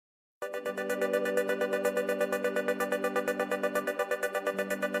Welcome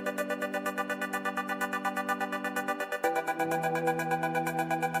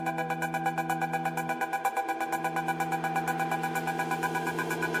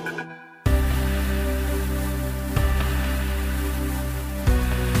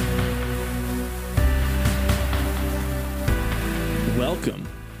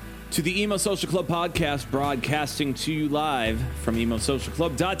to the Emo Social Club podcast, broadcasting to you live from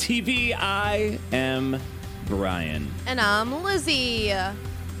emosocialclub.tv. I am Brian. And I'm Lizzie.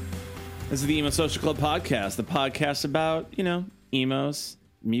 This is the Emo Social Club podcast, the podcast about, emos,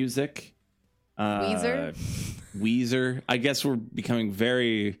 music. Weezer. I guess we're becoming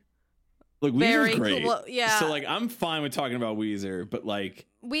very... Look, Weezer's great. Cool. Yeah. So, I'm fine with talking about Weezer, but,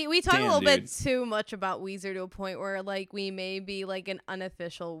 We talk a little bit too much about Weezer to a point where, we may be, an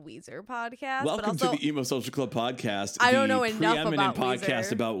unofficial Weezer podcast. Welcome but also, to the Emo Social Club podcast. I don't know enough preeminent about podcast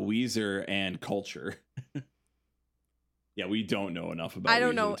Weezer. about Weezer and culture. Yeah, we don't know enough about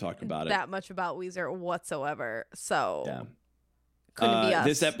Weezer to talk about it. That much about Weezer whatsoever. So, yeah. Couldn't be us.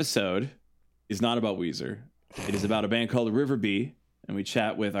 This episode is not about Weezer. It is about a band called Riverby, and we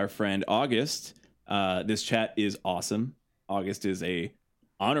chat with our friend August. This chat is awesome. August is a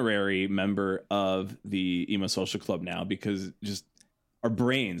honorary member of the Emo Social Club now because just our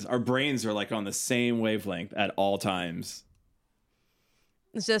brains are on the same wavelength at all times.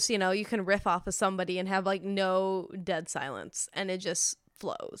 It's just, you can riff off of somebody and have no dead silence and it just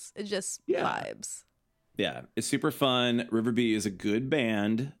flows. It just vibes. Yeah, it's super fun. Riverby is a good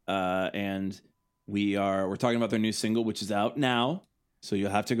band, and we're talking about their new single, which is out now. So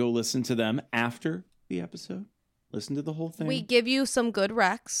you'll have to go listen to them after the episode. Listen to the whole thing. We give you some good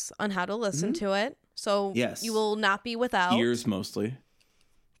recs on how to listen to it. So you will not be without. Ears mostly.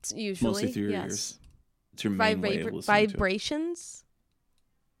 Usually. Mostly through your ears. It's your main way of listening vibrations?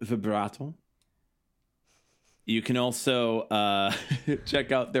 To it. Vibrato. You can also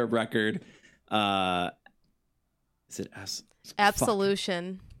check out their record. Is it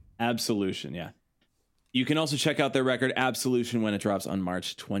Absolution? Absolution, yeah. You can also check out their record Absolution when it drops on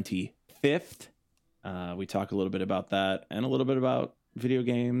March 25th. We talk a little bit about that and a little bit about video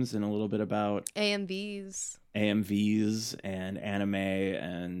games and a little bit about AMVs and anime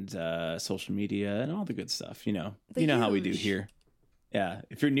and social media and all the good stuff. You know how we do here. Yeah.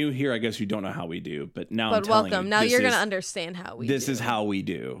 If you're new here, I guess you don't know how we do, but now I'm telling welcome. you, now you're going to understand how we do. This is how we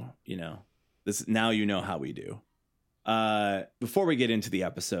do, now you know how we do. Before we get into the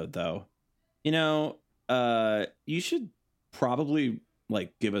episode though, you should probably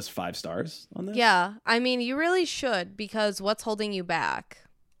give us 5 stars on this. Yeah. I mean, you really should, because what's holding you back?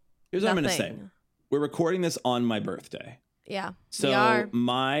 Here's what I'm going to say. We're recording this on my birthday. Yeah. So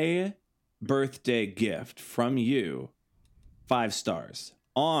my birthday gift from you, 5 stars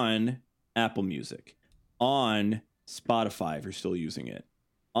on Apple Music, on Spotify if you're still using it,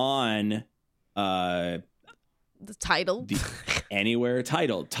 on the Tidal. Anywhere.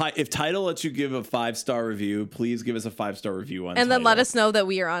 Tidal. If Tidal lets you give a 5-star review, please give us a 5-star review on Tidal. And then let us know that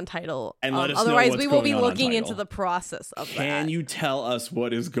we are on Tidal. And let us otherwise, know we will be looking into the process of that. Can you tell us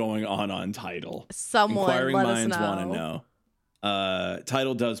what is going on Tidal? Someone Inquiring let minds us know. want to know.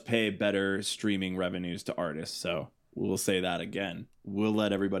 Tidal does pay better streaming revenues to artists, so we'll say that again. We'll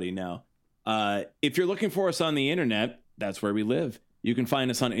let everybody know. If you're looking for us on the internet, that's where we live. You can find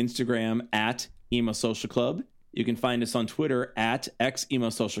us on Instagram at Emo Social Club. You can find us on Twitter at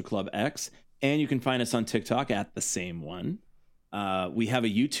XEmoSocialClubX, and you can find us on TikTok at the same one. We have a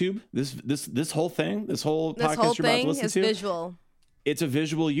YouTube. This whole thing, this whole podcast you're about to listen to, is visual. It's a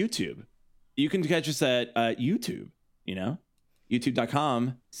visual YouTube. You can catch us at YouTube.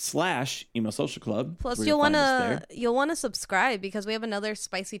 YouTube.com/EmoSocialClub. Plus, you'll want to subscribe because we have another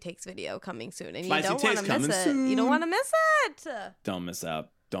Spicy Takes video coming soon, and you don't want to miss it. You don't want to miss it. Don't miss out.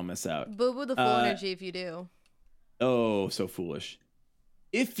 Boo boo the full energy if you do. Oh, so foolish.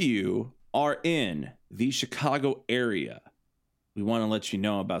 If you are in the Chicago area, we want to let you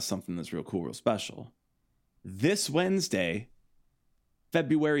know about something that's real cool, real special. This Wednesday,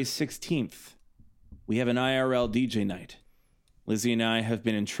 February 16th, we have an IRL DJ night. Lizzie and I have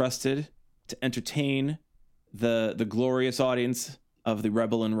been entrusted to entertain the glorious audience of the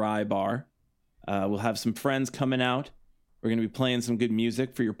Rebel and Rye Bar. We'll have some friends coming out. We're going to be playing some good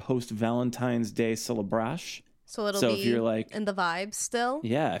music for your post-Valentine's Day celebration. So be if you're in the vibe still?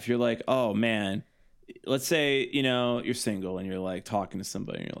 Yeah, if you're like, oh man, let's say, you're single and you're talking to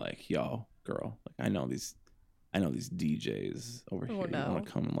somebody and you're like, yo, girl, I know these DJs over here. No. You want to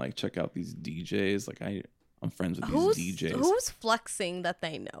come and check out these DJs? I'm friends with these DJs. Who's flexing that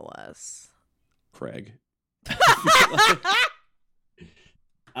they know us? Craig.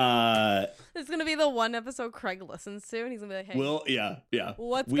 It's gonna be the one episode Craig listens to, and he's gonna be like, "Hey, yeah.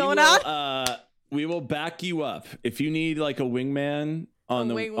 what's going on?" We will back you up if you need like a wingman on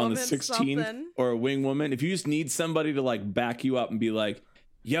the 16th or a wing woman. If you just need somebody to like back you up and be like,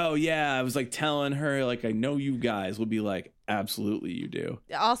 "Yo, yeah, I was like telling her like I know you guys," we'll be like, "Absolutely, you do."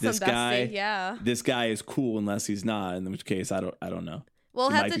 Awesome, this guy, yeah. This guy is cool unless he's not. In which case, I don't know. We'll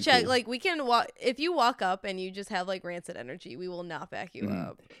have to check. Cool. Like we can walk. If you walk up and you just have like rancid energy, we will not back you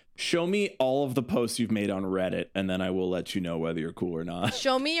up. Show me all of the posts you've made on Reddit, and then I will let you know whether you're cool or not.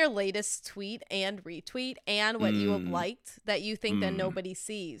 Show me your latest tweet and retweet and what you have liked that you think that nobody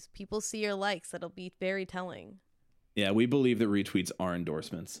sees. People see your likes. That'll be very telling. Yeah, we believe that retweets are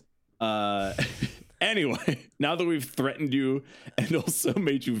endorsements. Anyway, now that we've threatened you and also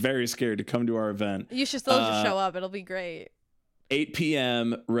made you very scared to come to our event, you should still just show up. It'll be great. 8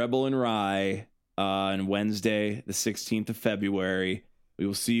 p.m. Rebel and Rye on Wednesday, the 16th of February. We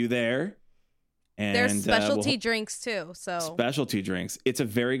will see you there. And there's specialty drinks too. So specialty drinks. It's a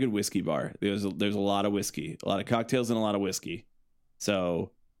very good whiskey bar. There's a lot of whiskey, a lot of cocktails, and a lot of whiskey.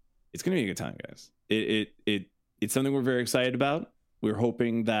 So it's gonna be a good time, guys. It's something we're very excited about. We're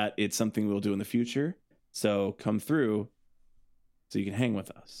hoping that it's something we'll do in the future. So come through so you can hang with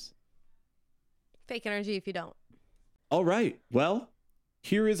us. Fake energy if you don't. All right. Well,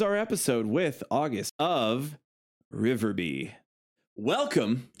 here is our episode with August of Riverby.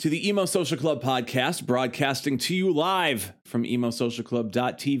 Welcome to the Emo Social Club podcast, broadcasting to you live from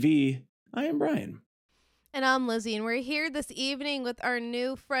emosocialclub.tv. I am Brian. And I'm Lizzie, and we're here this evening with our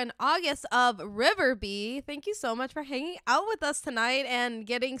new friend August of Riverby. Thank you so much for hanging out with us tonight and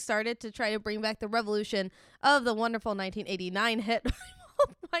getting started to try to bring back the revolution of the wonderful 1989 hit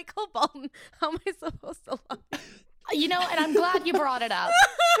Michael Bolton. How am I supposed to love you? You know, and I'm glad you brought it up.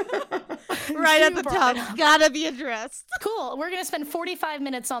 Right at the top. Gotta be addressed. Cool. We're going to spend 45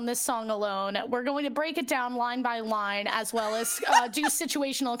 minutes on this song alone. We're going to break it down line by line, as well as do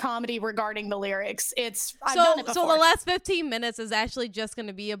situational comedy regarding the lyrics. I've done it before. So the last 15 minutes is actually just going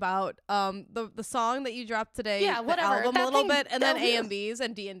to be about the song that you dropped today. Yeah, whatever. The album a little bit, and then AMVs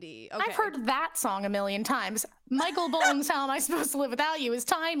and D&D. Okay. I've heard that song a million times. Michael Bolton's How Am I Supposed to Live Without You is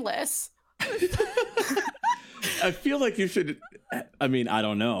timeless. I feel like you should, I mean, I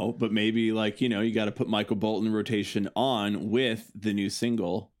don't know, but maybe like, you got to put Michael Bolton rotation on with the new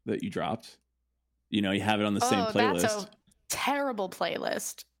single that you dropped. You have it on the same playlist. That's a terrible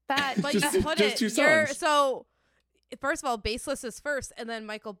playlist. But you put just 2 songs. So first of all, Baseless is first, and then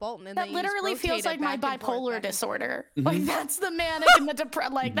Michael Bolton. And that literally feels like my bipolar disorder. Mm-hmm. Like that's the manic and the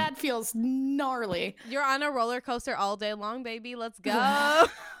depressed. Like that feels gnarly. You're on a roller coaster all day long, baby. Let's go.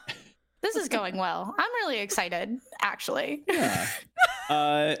 This is going well. I'm really excited, actually. Yeah.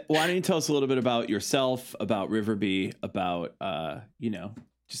 Why don't you tell us a little bit about yourself, about Riverby, about,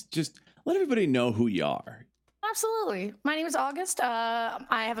 just let everybody know who you are. Absolutely. My name is August. I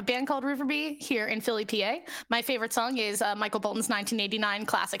have a band called Riverby here in Philly, PA. My favorite song is Michael Bolton's 1989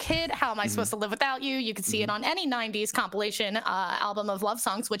 classic hit, How Am I Supposed to Live Without You? You can see it on any 90s compilation album of love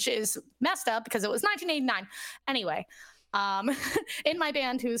songs, which is messed up because it was 1989. Anyway. In my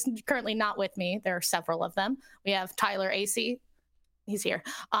band, who's currently not with me, there are several of them. We have Tyler AC. He's here.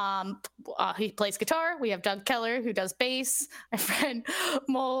 He plays guitar. We have Doug Keller, who does bass. My friend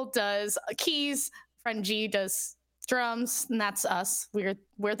Mole does keys. Friend G does drums, and that's us.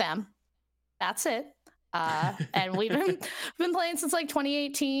 We're them. That's it. And we've been playing since like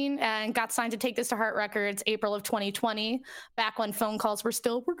 2018 and got signed to Take This to Heart Records April of 2020, back when phone calls were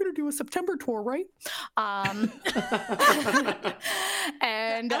still, we're going to do a September tour, right? And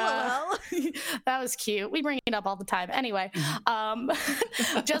that was cute. We bring it up all the time. Anyway,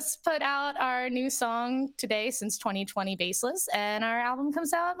 just put out our new song today since 2020, Baseless, and our album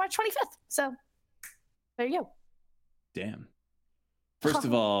comes out March 25th. So there you go. Damn. First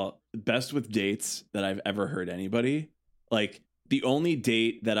of all, best with dates that I've ever heard anybody. Like, the only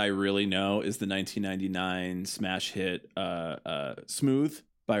date that I really know is the 1999 smash hit Smooth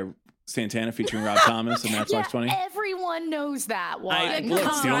by Santana featuring Rob Thomas and Matchbox 20. Everyone knows that one.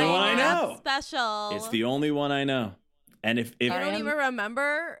 It's the only one I know. Special. It's the only one I know. And if I don't even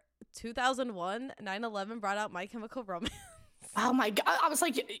remember 2001, 9/11 brought out My Chemical Romance. Oh my God. I was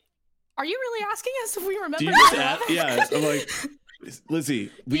like, are you really asking us if we remember? Do you just ask? Yeah. I'm like,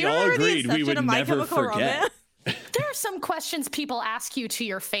 Lizzie, we all agreed we would never forget. There are some questions people ask you to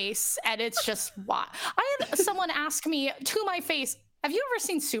your face, and it's just why. I had someone ask me to my face, have you ever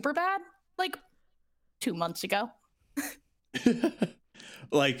seen Superbad? Like 2 months ago.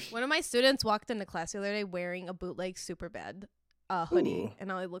 Like, one of my students walked into class the other day wearing a bootleg Superbad hoodie,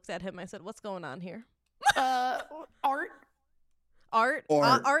 and I looked at him. I said, "What's going on here?" Art. art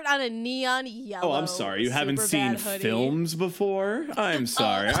on a neon yellow. Oh, I'm sorry. You haven't seen Superbad hoodie. films before? I'm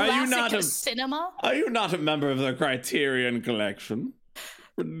sorry. Cinema? Are you not a member of the Criterion Collection?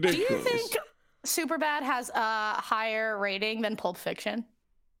 Ridiculous. Do you think Superbad has a higher rating than Pulp Fiction?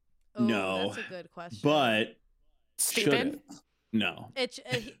 Ooh, No. That's a good question. But Stupid. should've. No.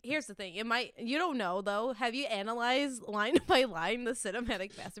 Here's the thing. You don't know though. Have you analyzed line by line the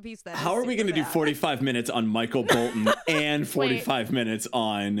cinematic masterpiece that How is are we going to do Superbad? 45 minutes on Michael Bolton and 45 minutes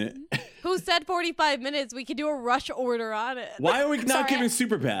on... Who said 45 minutes? We could do a rush order on it. Why are we not Sorry, giving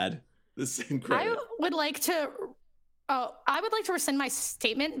Superbad the same credit? I would like to rescind my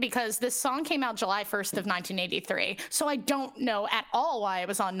statement because this song came out July 1st of 1983. So I don't know at all why it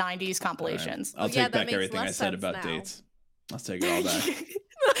was on 90s compilations. I'll yeah, take that back makes everything I less said sense about now. dates. I'll take it all back. Take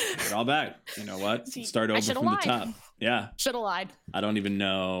it all back. You know what? Start over should've from the lied. top. Yeah. Should have lied. I don't even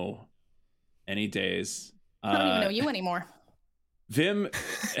know any days. I don't even know you anymore. Vim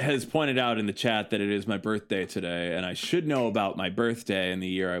has pointed out in the chat that it is my birthday today, and I should know about my birthday and the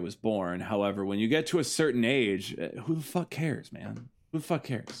year I was born. However, when you get to a certain age, who the fuck cares, man? Who the fuck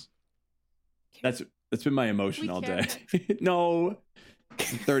cares? That's been my emotion We all care. day. No, I'm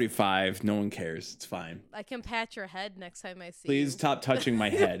 35. No one cares. It's fine. I can pat your head next time I see Please you. stop touching my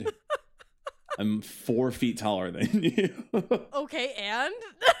head. I'm 4 feet taller than you. Okay, and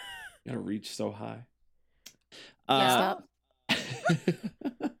Gotta reach so high. Yeah.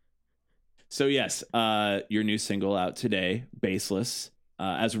 So yes, your new single out today, Baseless,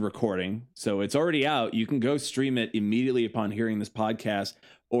 as a recording. So it's already out. You can go stream it immediately upon hearing this podcast,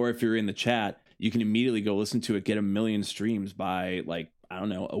 or if you're in the chat, you can immediately go listen to it, get 1 million streams by I don't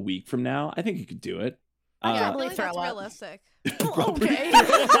know, a week from now. I think you could do it. I I probably think throw that's up. realistic. Okay.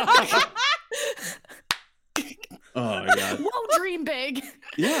 Oh my god. Whoa, dream big.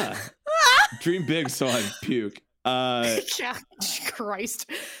 Yeah. Dream big so I puke. Yeah, Christ.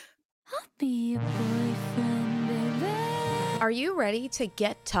 Are you ready to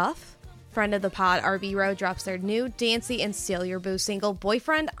get tough? Friend of the pod, RB Row, drops their new dancey and steal your boo single,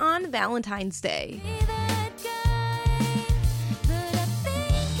 Boyfriend, on Valentine's Day.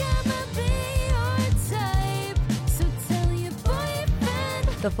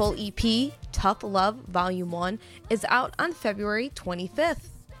 The full EP, Tough Love Volume 1, is out on February 25th.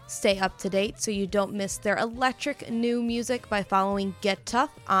 Stay up to date so you don't miss their electric new music by following Get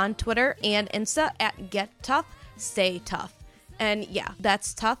Tough on Twitter and Insta at Get Tough. Stay tough. And yeah,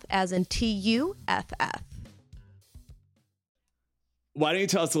 that's tough as in TUFF. Why don't you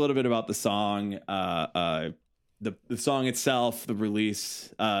tell us a little bit about the song, the song itself, the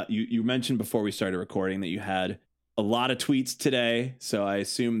release? You mentioned before we started recording that you had a lot of tweets today, so I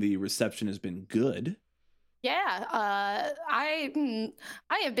assume the reception has been good. Yeah, I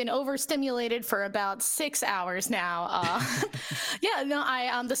have been overstimulated for about 6 hours now. Yeah, no,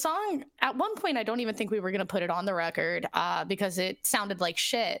 the song at one point I don't even think we were gonna put it on the record because it sounded like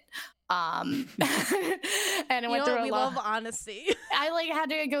shit. And it went through we love honesty. I had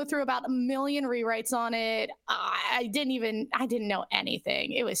to go through about 1 million rewrites on it. I didn't know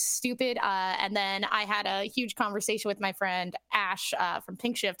anything. It was stupid. And then I had a huge conversation with my friend Ash from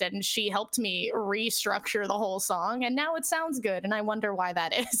Pink Shift, and she helped me restructure the whole song. And now it sounds good. And I wonder why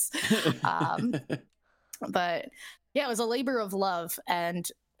that is. But yeah, it was a labor of love, and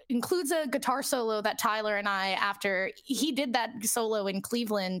includes a guitar solo that Tyler and I, after he did that solo in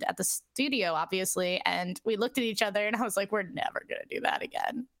Cleveland at the studio, obviously, and we looked at each other and I was like, we're never gonna do that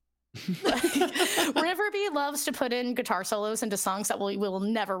again. Riverby loves to put in guitar solos into songs that we will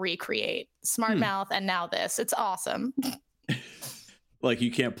never recreate. Smart Mouth and now this. It's awesome. Like,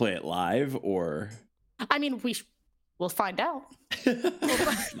 you can't play it live, or? I mean, we'll find out.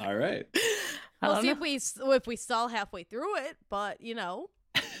 All right. We'll see if we stall halfway through it, but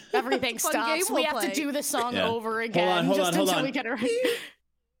Everything Fun stops. game We we'll have play. to do the song Yeah. over again Hold just until on. we get it right.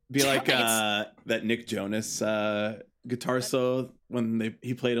 Be like Damn that Nick Jonas guitar solo when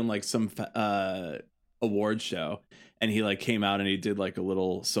he played on some award show, and he came out and he did a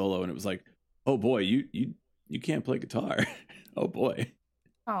little solo, and it was like, oh boy, you can't play guitar. Oh boy.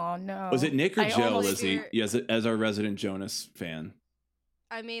 Oh no. Was it Nick or I Joe, almost Lizzie? hear- Yes, as our resident Jonas fan.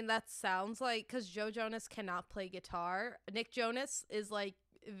 I mean, that sounds like, because Joe Jonas cannot play guitar. Nick Jonas is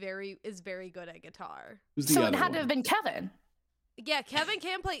very good at guitar. Who's the So other it had one? to have been Kevin. Yeah, Kevin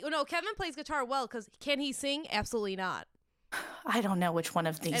can play. No, Kevin plays guitar well. Because can he sing? Absolutely not. I don't know which one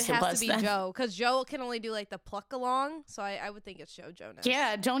of these It it has was to be then. Joe, because Joe can only do the pluck along. So I would think it's Joe Jonas.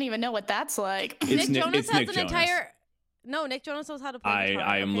 Yeah, don't even know what that's like. It's Nick Jonas it's has Nick an Jonas. entire. No, Nick Jonas knows how to play guitar.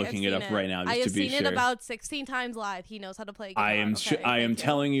 I am looking it up right now just I have to be seen sure. it about 16 times live. He knows how to play guitar. I am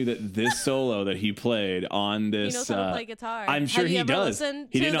telling you that this solo that he played on this. He knows how to play guitar. I'm sure he does.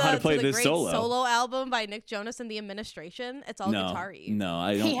 He didn't know how to play this solo album by Nick Jonas and the Administration. It's all guitar-y. No,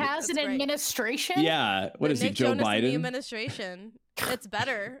 I don't. He has an administration. Yeah, what is he, Nick Joe Jonas Biden? And the Administration. It's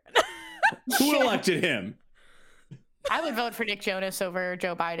better. Who elected him? I would vote for Nick Jonas over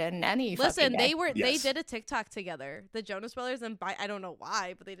Joe Biden any Listen, day. they did a TikTok together. The Jonas Brothers and I don't know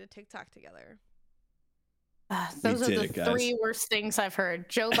why, but they did TikTok together. Those are the three worst things I've heard.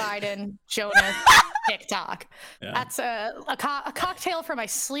 Joe Biden, Jonas, TikTok. Yeah. That's a cocktail for my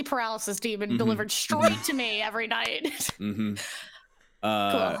sleep paralysis demon delivered straight to me every night.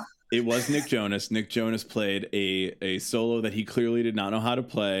 Cool. It was Nick Jonas. Nick Jonas played a solo that he clearly did not know how to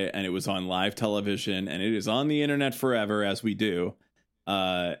play, and it was on live television, and it is on the internet forever, as we do.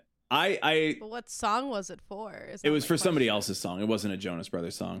 But what song was it for? It was for somebody else's song. It wasn't a Jonas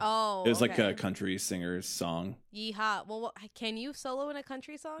Brothers song. Oh, it was like a country singer's song. Yeehaw! Well, can you solo in a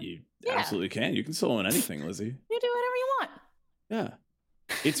country song? You absolutely can. You can solo in anything, Lizzie. You do whatever you want. Yeah,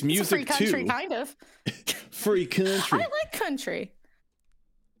 it's music it's a free country, too. Kind of. Free country. I like country.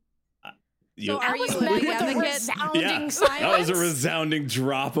 So are you a resounding silence? That was a resounding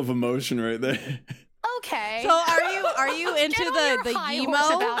drop of emotion right there. Okay. So are you into the emo?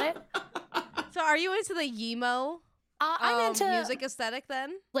 About it. So are you into the emo? I'm into music aesthetic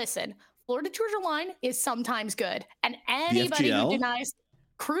then. Listen, Florida Georgia Line is sometimes good, and anybody who denies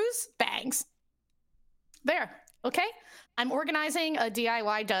Cruise bangs. There, okay. I'm organizing a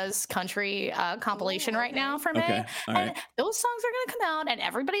DIY Does Country compilation right now for May. Okay. All right. And those songs are going to come out and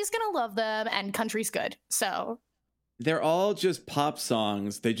everybody's going to love them and country's good. So they're all just pop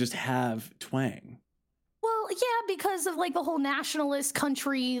songs. They just have twang. Well, yeah, because of like the whole nationalist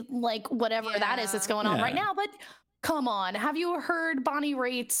country, like whatever that is that's going on right now. But come on. Have you heard Bonnie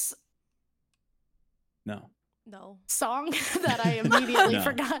Raitt's song that I immediately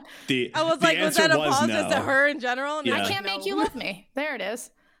forgot? I was like, was that a pause to her in general? Yeah. I Can't Make You Love Me. There it is.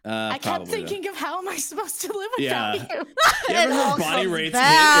 I kept thinking of how am I supposed to live without you? You ever heard Bonnie Raitt's hit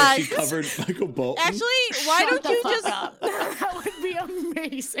where she covered Michael Bolton? Actually, why don't you just that would be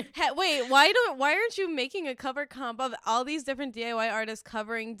amazing. Wait, why aren't you making a cover comp of all these different DIY artists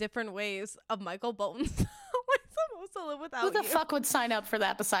covering different ways of Michael Bolton? Supposed to live without Who the you? fuck would sign up for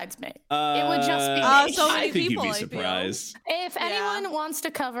that besides me? It would just be me. So many I think people. You'd be surprised. If anyone wants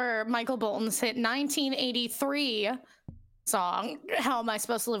to cover Michael Bolton's hit 1983 song, How Am I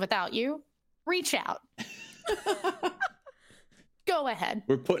Supposed to Live Without You? Reach out. Go ahead.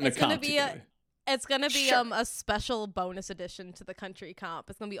 We're putting a comp together. It's gonna be a special bonus edition to the country comp.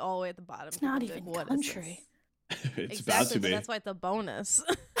 It's gonna be all the way at the bottom. It's not even country. It's about to be. That's why it's a bonus.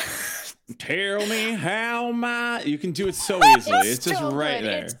 Tell me how my... You can do it so easily. It's just right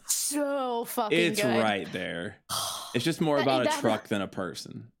there. It's so fucking good. It's right there. It's just more about a truck than a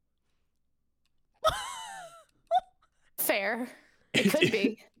person. Fair. It could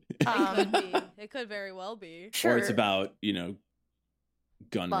be. It could very well be. Sure. Or it's about,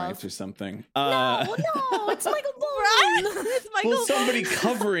 gun rights or something. No, it's Michael Bolton. It's Michael Bolton. Somebody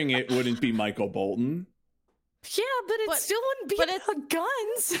covering it wouldn't be Michael Bolton. Yeah, but it still wouldn't be about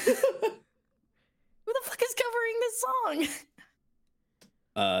guns. Who the fuck is covering this song?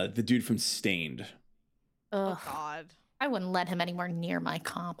 The dude from Stained. Oh, God. I wouldn't let him anywhere near my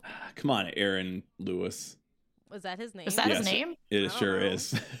comp. Come on, Aaron Lewis. Was that his name? Is that his name? It sure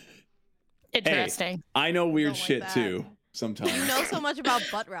is. Interesting. Hey, I know weird shit too. Sometimes. You know so much about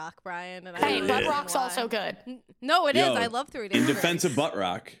butt rock, Brian. And hey, butt rock's also good. No, it is. I love 3 Days In defense of butt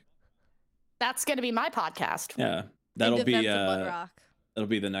rock. That's going to be my podcast. Yeah, that'll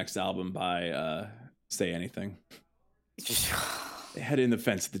be the next album by Say Anything. They had in the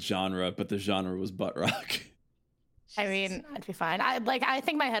fence the genre, but the genre was butt rock. I mean, I'd be fine. I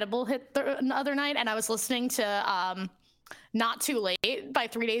think my headable hit the other night, and I was listening to "Not Too Late" by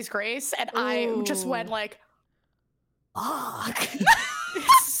 3 Days Grace, and I just went like, "Fuck,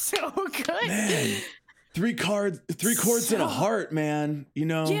 it's so good." Man. Three chords and a heart, man.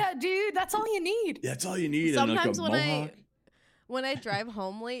 Yeah, dude, that's all you need. That's all you need. Sometimes when I drive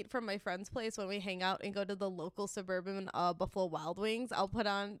home late from my friend's place, when we hang out and go to the local suburban Buffalo Wild Wings, I'll put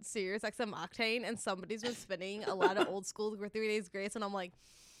on Sirius XM Octane, and somebody's been spinning a lot of old school 3 Days Grace, and I'm like,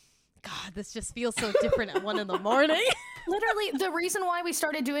 God, this just feels so different at 1 a.m. Literally, the reason why we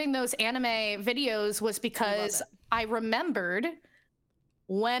started doing those anime videos was because I remembered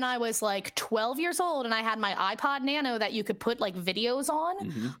when I was like 12 years old and I had my iPod Nano that you could put like videos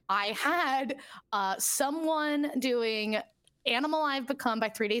on. I had someone doing Animal I've Become by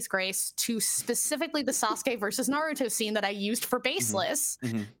 3 Days Grace to specifically the Sasuke versus Naruto scene that I used for Baseless.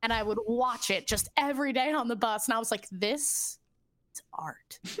 Mm-hmm. And I would watch it just every day on the bus. And I was like, this is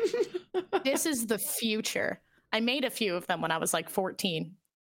art. This is the future. I made a few of them when I was like 14.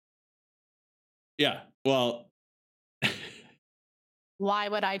 Yeah. Well, why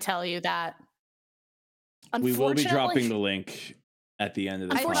would I tell you that? We will be dropping the link at the end of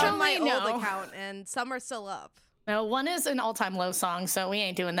this. I pod. found my no. old account, and some are still up. No, one is an all-time low song, so we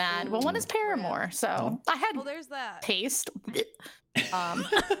ain't doing that. Well, one is Paramore, so I had Well, there's that. taste.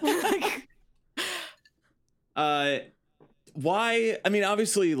 Why? I mean,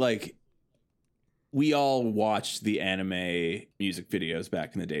 obviously, like, we all watched the anime music videos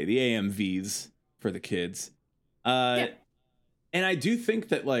back in the day, the AMVs for the kids. Yeah. And I do think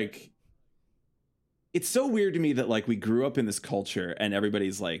that, like, it's so weird to me that, like, we grew up in this culture and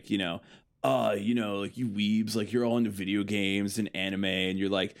everybody's like, you know, like, you weebs, like, you're all into video games and anime and you're,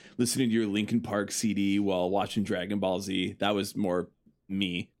 like, listening to your Linkin Park CD while watching Dragon Ball Z. That was more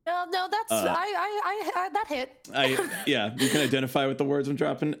me. No, that's I that hit. Yeah, you can identify with the words I'm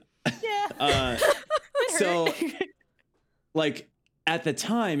dropping. Yeah. So, like, at the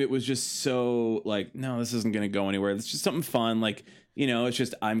time, it was just so, like, no, this isn't going to go anywhere. It's just something fun. Like, you know, it's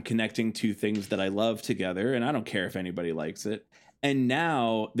just I'm connecting two things that I love together, and I don't care if anybody likes it. And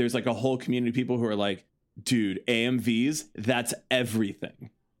now there's, like, a whole community of people who are like, dude, AMVs, that's everything.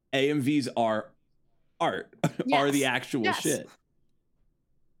 AMVs are art, are the actual shit.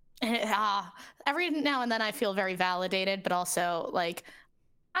 Every now and then I feel very validated, but also, like,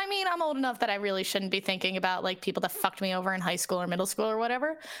 I mean, I'm old enough that I really shouldn't be thinking about, like, people that fucked me over in high school or middle school or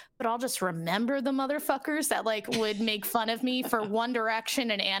whatever, but I'll just remember the motherfuckers that, like, would make fun of me for One Direction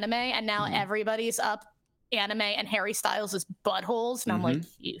and anime, and now everybody's up anime and Harry Styles' buttholes, and I'm like,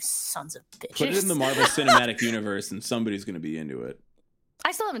 you sons of bitches. Put it in the Marvel Cinematic Universe, and somebody's going to be into it.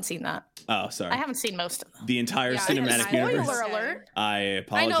 I still haven't seen that. Oh, sorry. I haven't seen most of them. The entire cinematic Spoiler universe. alert. I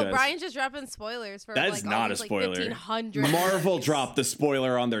apologize. I know, Brian's just dropping spoilers for that like is not a spoiler. 1,500 Marvel movies. dropped the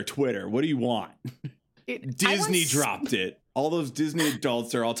spoiler on their Twitter. What do you want? Disney dropped it. All those Disney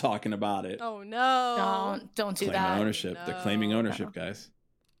adults are all talking about it. Oh no! Don't do Claiming that. ownership. No. They're claiming ownership, guys.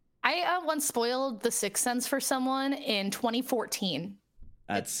 I once spoiled The Sixth Sense for someone in 2014.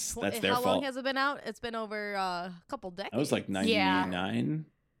 That's their How fault. long has it been out? It's been over a couple decades. That was like 99.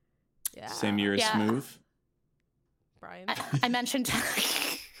 Yeah. Same year as Smooth. Brian. I mentioned.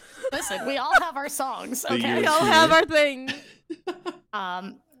 Listen, we all have our songs. Okay, We all have our thing.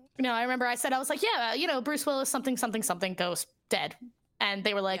 I remember I was like, yeah, Bruce Willis, something, ghost, dead. And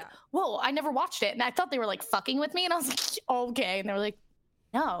they were like, whoa, I never watched it. And I thought they were like fucking with me. And I was like, okay. And they were like,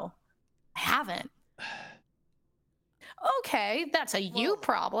 no, I haven't. Okay, that's a you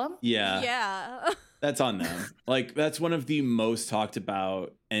problem. Yeah. Yeah. That's on them. Like, that's one of the most talked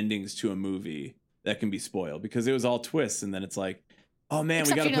about endings to a movie that can be spoiled because it was all twists. And then it's like, oh man,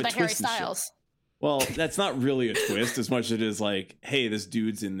 Except we got to put that Harry twists and shit. Styles. Well, that's not really a twist as much as it is like, hey, this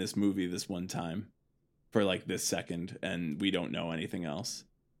dude's in this movie this one time for like this second, and we don't know anything else.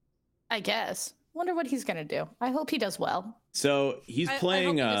 I guess. Wonder what he's gonna do. I hope he does well. So he's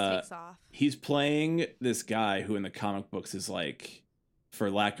playing. I hope he just takes off. He's playing this guy who, in the comic books, is like,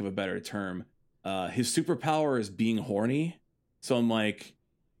 for lack of a better term, his superpower is being horny. So I'm like,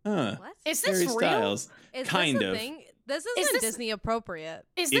 What? Is this Harry real? Styles, Is kind this a of. thing? This isn't Disney appropriate.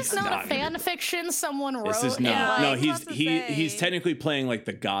 Is this It's not not. a fan fiction someone wrote? This is not. Yeah, No, I was about to he's say. technically playing like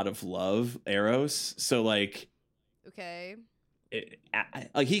the god of love, Eros. So like, Okay.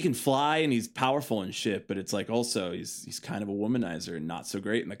 like he can fly and he's powerful and shit, but it's like also he's kind of a womanizer and not so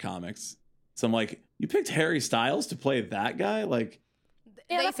great in the comics. So I'm like, you picked Harry Styles to play that guy? Like,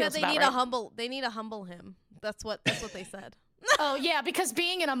 Yeah, they that said feels they about need right. a humble. They need to humble him. That's what they said. Oh yeah, because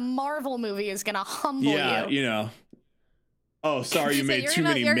being in a Marvel movie is gonna humble yeah, you. you know. Oh, sorry, you So made too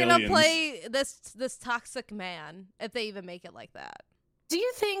many you're millions. gonna play this toxic man if they even make it like that. Do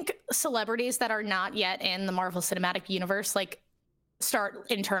you think celebrities that are not yet in the Marvel Cinematic Universe like start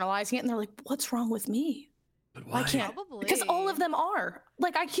internalizing it and they're like, "What's wrong with me? But I can't." Probably. Because all of them are.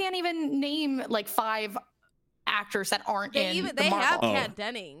 Like, I can't even name like 5 actors that aren't in the They Marvel. have Oh, Kat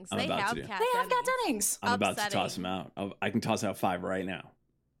Dennings. I'm They about have to do. Kat They have Kat Dennings. Dennings. I'm about to upsetting. toss them out. I can toss out 5 right now.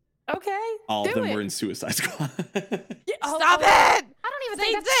 Okay. All of do them it. were in Suicide Squad. Stop it! I don't even think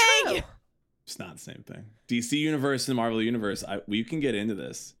Same that's thing! true. It's not the same thing. DC Universe and Marvel Universe, we can get into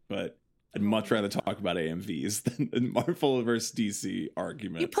this, but I'd much rather talk about AMVs than the Marvel versus DC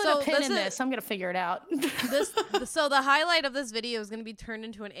argument. You put a pin in this. I'm going to figure it out. So the highlight of this video is going to be turned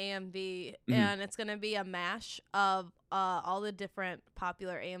into an AMV, and it's going to be a mash of all the different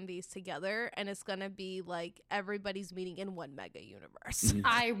popular AMVs together, and it's going to be like everybody's meeting in one mega universe.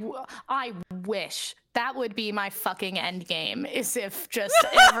 I wish that would be my fucking end game, is if just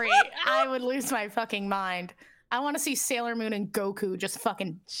I would lose my fucking mind. I want to see Sailor Moon and Goku just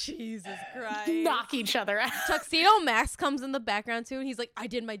fucking Jesus Christ knock each other out. Tuxedo Max comes in the background too, and he's like, I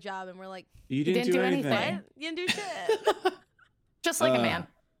did my job. And we're like, you didn't do anything. What? You didn't do shit. Just like a man.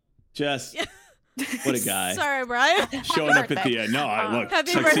 Just what a guy. Sorry, Brian. Showing up at the end. No, look,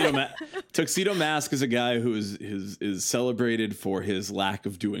 Tuxedo Mask is a guy who is celebrated for his lack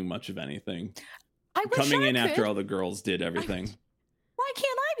of doing much of anything. Coming in after all the girls did everything. Why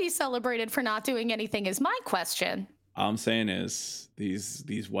can't I be celebrated for not doing anything is my question. All I'm saying is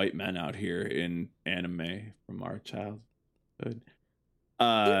these white men out here in anime from our childhood. Go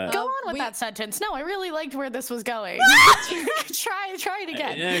on with that sentence. No, I really liked where this was going. Try it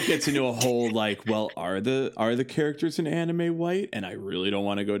again. And it gets into a whole like, well, are the characters in anime white? And I really don't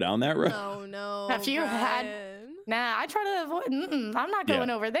want to go down that road. Oh no. Have you had? Nah, I try to avoid. I'm not going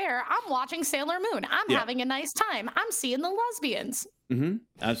over there. I'm watching Sailor Moon. I'm having a nice time. I'm seeing the lesbians.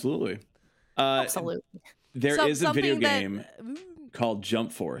 Absolutely. Absolutely. There is a video game called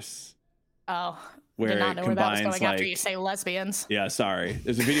Jump Force. Oh, where did not know it where that was combines going after you say lesbians. Yeah, sorry.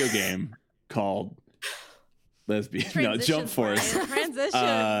 There's a video game called Jump Force.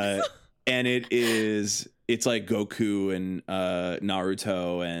 Transitions. And it's like Goku and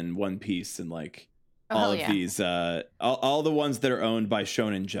Naruto and One Piece and like all of these all the ones that are owned by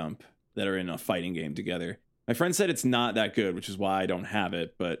Shonen Jump that are in a fighting game together. My friend said it's not that good, which is why I don't have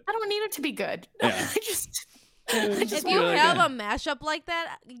it, but I don't need it to be good. Yeah. If you have a mashup like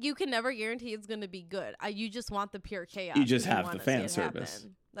that, you can never guarantee it's going to be good. You just want the pure chaos. You just have the fan service.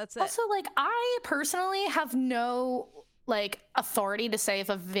 That's it. Also, like, I personally have no like authority to say if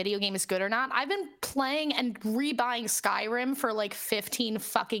a video game is good or not. I've been playing and rebuying Skyrim for like 15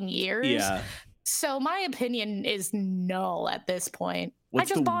 fucking years. Yeah. So my opinion is null at this point. I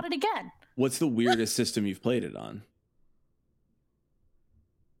just bought it again. What's the weirdest system you've played it on?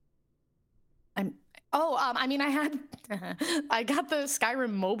 I mean, I got the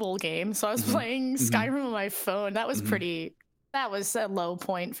Skyrim mobile game, so I was playing Skyrim on my phone. That was that was a low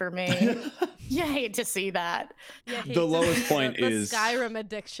point for me. You hate to see that. The lowest point is Skyrim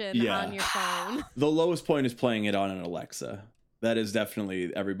addiction on your phone. The lowest point is playing it on an Alexa. That is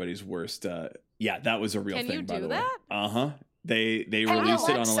definitely everybody's worst. That was a real thing, by the way. Uh-huh. They released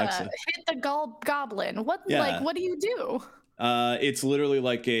it on Alexa. Hit the goblin. What what do you do? It's literally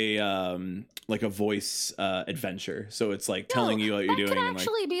like a voice adventure. So it's like telling you what you're doing. That could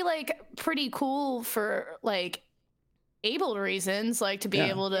actually be like pretty cool for like able reasons, like to be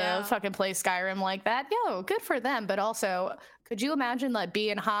able to fucking play Skyrim like that. Yo, good for them. But also, could you imagine like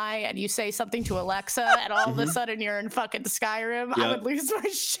being high and you say something to Alexa and all of a sudden you're in fucking Skyrim? I would lose my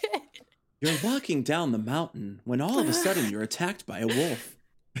shit. You're walking down the mountain when all of a sudden you're attacked by a wolf.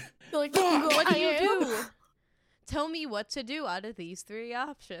 You're like, what do you do? Tell me what to do out of these three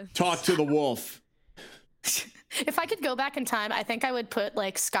options. Talk to the wolf. If I could go back in time, I think I would put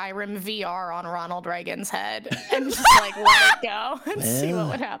like Skyrim VR on Ronald Reagan's head and just like let it go and see what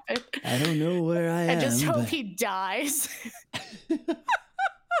would happen. I don't know where I am. And just hope he dies.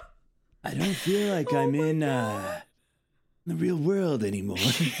 I don't feel like I'm in the real world anymore.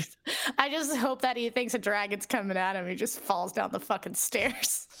 I just hope that he thinks a dragon's coming at him. He just falls down the fucking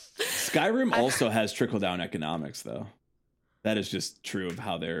stairs. Skyrim also has trickle-down economics, though. That is just true of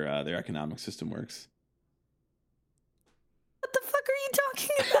how their economic system works. What the fuck are you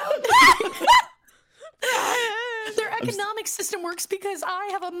talking about? Their economic system works because I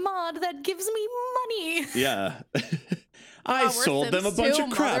have a mod that gives me money. Yeah. I sold them a bunch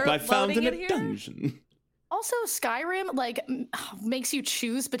of crap I found in a dungeon. Also, Skyrim like makes you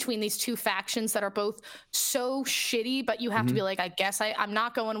choose between these two factions that are both so shitty, but you have to be like, I guess I'm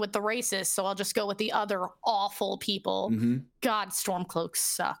not going with the racists, so I'll just go with the other awful people. God, Stormcloaks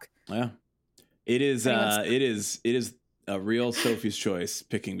suck. Yeah, it is. It is a real Sophie's choice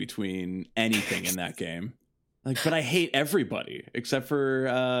picking between anything in that game. Like, but I hate everybody except for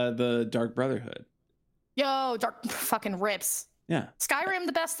the Dark Brotherhood. Yo, Dark fucking rips. Yeah. Skyrim,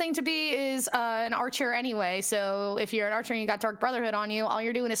 the best thing to be is an archer anyway. So if you're an archer and you got Dark Brotherhood on you, all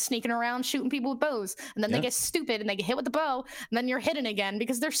you're doing is sneaking around shooting people with bows. And then they get stupid and they get hit with the bow. And then you're hidden again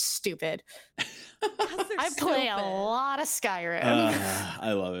because they're stupid. I play a lot of Skyrim.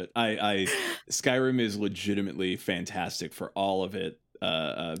 I love it. Skyrim is legitimately fantastic for all of it.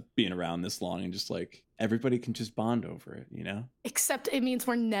 being around this long and just like everybody can just bond over it, you know? Except it means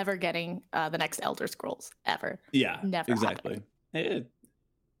we're never getting the next Elder Scrolls ever. Yeah, Never exactly. happening.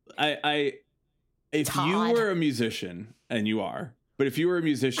 If Todd. you were a musician, and you are, but if you were a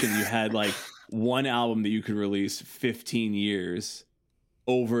musician, you had like one album that you could release 15 years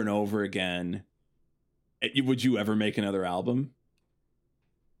over and over again, would you ever make another album?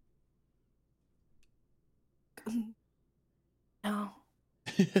 No.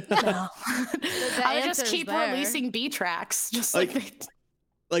 No. I would just keep releasing B tracks, just like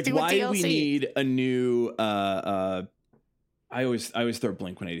why do we need a new I always throw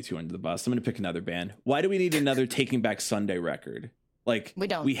Blink-182 under the bus. I'm gonna pick another band. Why do we need another Taking Back Sunday record? Like, we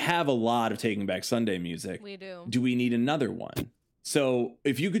don't. We have a lot of Taking Back Sunday music. We do. Do we need another one? So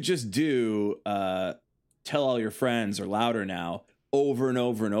if you could just do Tell All Your Friends or Louder Now over and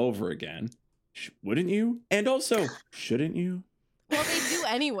over and over again, wouldn't you? And also, shouldn't you? Well, they do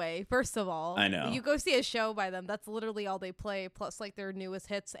anyway, first of all. I know. You go see a show by them, that's literally all they play, plus like their newest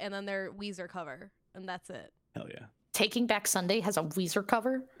hits and then their Weezer cover. And that's it. Hell yeah. Taking Back Sunday has a Weezer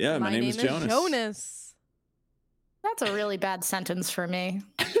cover? Yeah, my name is Jonas. That's a really bad sentence for me.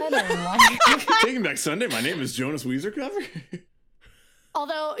 I don't like Taking Back Sunday, my name is Jonas Weezer cover?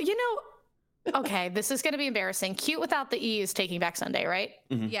 Although, you know, okay, this is going to be embarrassing. Cute Without the E is Taking Back Sunday, right?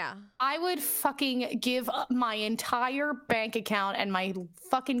 Mm-hmm. Yeah. I would fucking give up my entire bank account and my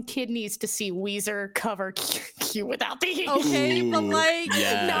fucking kidneys to see Weezer cover Cute Without the E. Okay, but like,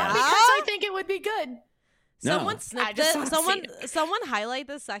 yeah. Not because I think it would be good. Someone No. snipped it. Someone highlight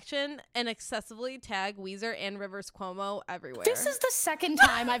this section and excessively tag Weezer and Rivers Cuomo everywhere. This is the second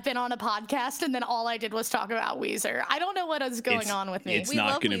time I've been on a podcast and then all I did was talk about Weezer. I don't know what is going on with me. It's we not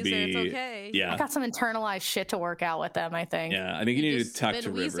love going to Weezer, be. It's okay. Yeah. I got some internalized shit to work out with them, I think. Yeah, I think you need to just talk been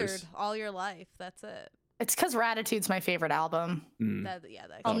to Rivers. Weezered all your life. That's it. It's because Ratitude's my favorite album. Mm. That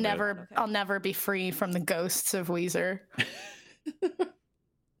I'll okay. never be free from the ghosts of Weezer.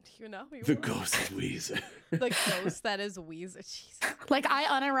 You know, The ghost of Weezer. The ghost that is Weezer. Jesus. Like, I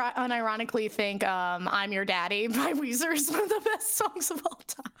unironically think I'm Your Daddy by Weezer is one of the best songs of all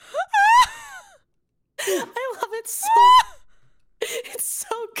time. I love it so. It's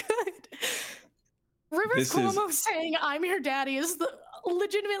so good. Rivers Cuomo saying I'm Your Daddy is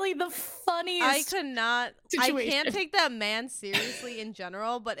legitimately the funniest. I situation. can't take that man seriously in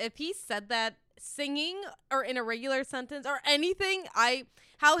general, but if he said that singing or in a regular sentence or anything,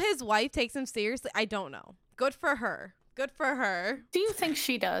 how his wife takes him seriously, I don't know. Good for her. Good for her. Do you think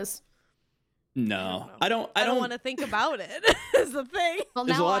she does? No, I don't want to think about it. Is the thing. Well,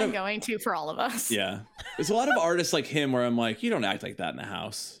 There's now a lot I'm of- going to for all of us. Yeah. There's a lot of artists like him where I'm like, you don't act like that in the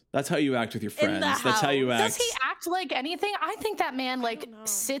house. That's how you act with your In the friends. That's how you act. Does he act like anything? I think that man like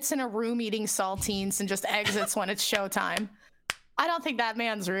sits in a room eating saltines and just exits when it's showtime. I don't think that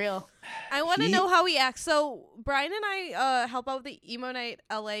man's real. I want to know how he acts. So Brian and I help out with the Emo Night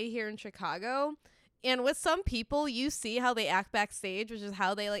LA here in Chicago. And with some people, you see how they act backstage, which is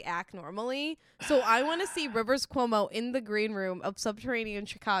how they like act normally. So I want to see Rivers Cuomo in the green room of Subterranean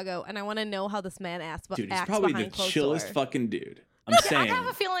Chicago, and I want to know how this man acts. Dude, he's acts probably the behind closed chillest door. fucking dude. I'm saying. I have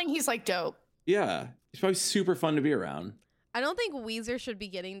a feeling he's like dope. Yeah. He's probably super fun to be around. I don't think Weezer should be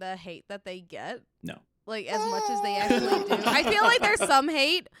getting the hate that they get. No. Like as much as they actually do. I feel like there's some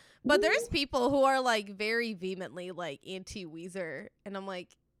hate, but there's people who are like very vehemently like anti Weezer, and I'm like,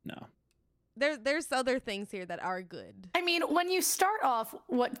 No. There's other things here that are good. I mean, when you start off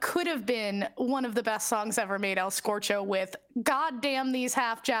what could have been one of the best songs ever made, El Scorcho, with "God damn these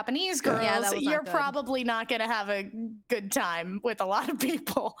half Japanese girls," Yeah, that was not you're good. probably not going to have a good time with a lot of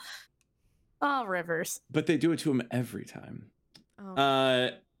people. Oh, Rivers. But they do it to him every time. Oh.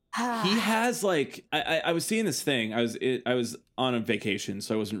 He has like I was seeing this thing. I was on a vacation,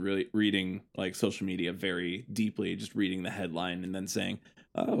 so I wasn't really reading like social media very deeply, just reading the headline and then saying,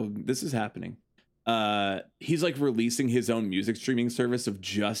 "Oh, this is happening." He's like releasing his own music streaming service of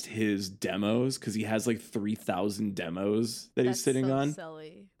just his demos because he has like 3,000 demos that he's sitting so on.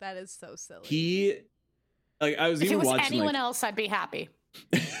 Silly. That is so silly. He like I was If even it was watching anyone like, else, I'd be happy.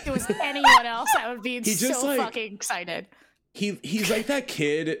 If it was anyone else, I would be He just, so like- fucking excited. He's like that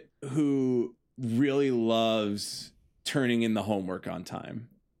kid who really loves turning in the homework on time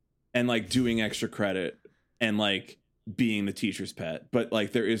and like doing extra credit and like being the teacher's pet, but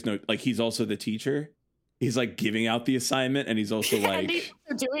like there is no like he's also the teacher. He's like giving out the assignment and he's also And like he's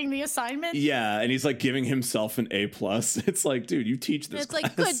doing the assignment. yeah, and he's like giving himself an A+. It's like, dude, you teach this. It's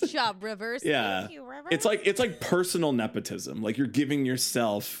like, class. good job, Rivers. Yeah. Thank you, Rivers. It's like personal nepotism. Like you're giving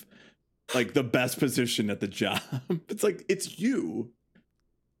yourself like the best position at the job. It's like it's you.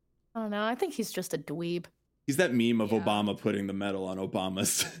 Oh no, I think he's just a dweeb. He's that meme of Yeah. Obama putting the medal on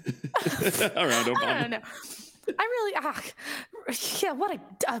Obama's around Obama. I don't know. I really, yeah, what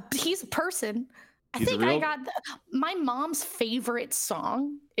he's a person. He's I think real- I got my mom's favorite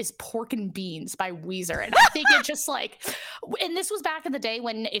song is Pork and Beans by Weezer. And I think it's just like, and this was back in the day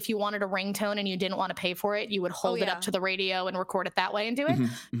when if you wanted a ringtone and you didn't want to pay for it, you would hold it yeah. up to the radio and record it that way and do it.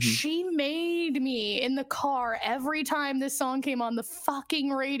 She made me in the car every time this song came on the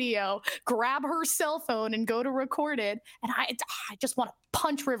fucking radio, grab her cell phone and go to record it. And I just want to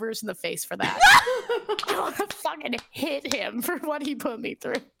punch Rivers in the face for that. I want to fucking hit him for what he put me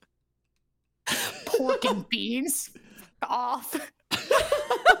through. Pork and beans off.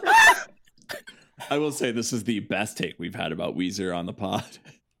 I will say this is the best take we've had about Weezer on the pod.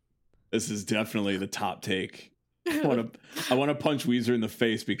 This is definitely the top take. I want to punch Weezer in the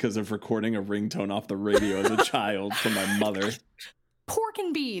face because of recording a ringtone off the radio as a child from my mother. Pork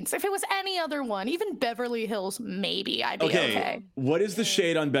and Beans. If it was any other one, even Beverly Hills, maybe I'd be okay. What is the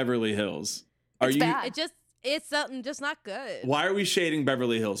shade on Beverly Hills? It's bad. It's something just not good. Why are we shading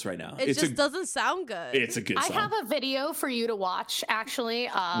Beverly Hills right now? It just doesn't sound good. It's a good song. I have a video for you to watch, actually.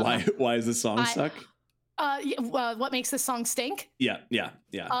 Why does this song suck? What makes this song stink? Yeah.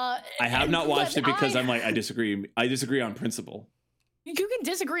 I have not watched it because I disagree. I disagree on principle. You can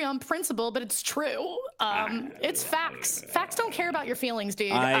disagree on principle, but it's true. It's facts. Facts don't care about your feelings, dude.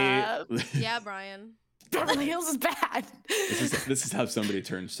 Yeah, Brian. Beverly Hills is bad. This is how somebody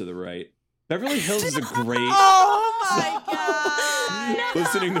turns to the right. Beverly Hills is a great. Oh my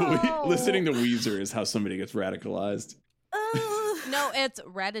god! Listening to Weezer is how somebody gets radicalized. No, it's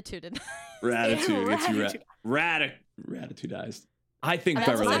ratitude. Ratatouilleized. I think That's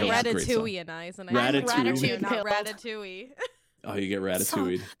Beverly what Hills is a great song. Ratatouille-ized. Ratatouille. Not ratatouille. Oh, you get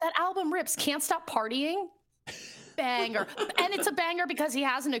ratatouille. That album rips. Can't Stop Partying. Banger. And it's a banger because he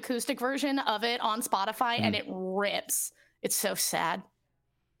has an acoustic version of it on Spotify and it rips. It's so sad.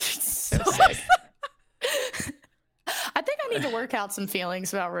 It's so sad. I think I need to work out some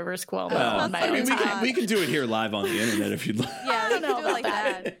feelings about Rivers Cuomo on my own time. We can do it here live on the internet if you'd like. Yeah, we can know do it like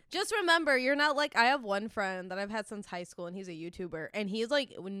about that. Just remember, you're not like, I have one friend that I've had since high school, and he's a YouTuber, and he's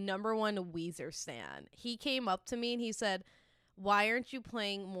like #1 Weezer stan. He came up to me and he said, "Why aren't you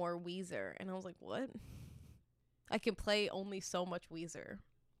playing more Weezer?" And I was like, "What? I can play only so much Weezer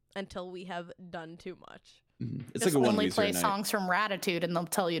until we have done too much." It's Just like a one only Weezer play night. songs from Ratitude and they'll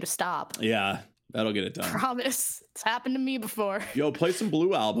tell you to stop. Yeah, that'll get it done. Promise. It's happened to me before. Yo, play some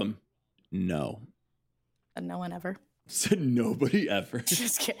Blue Album. No. And no one ever. Said nobody ever.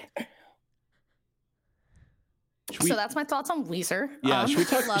 Just kidding. Should we- So that's my thoughts on Weezer. Yeah, should we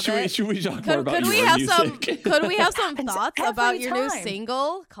talk? Love Should we talk more Could about we your have music? could we have some Happens thoughts every about your new time.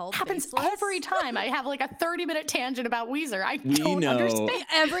 single called Happens Faceless? every time. I have like a 30-minute tangent about Weezer. I We don't know. understand.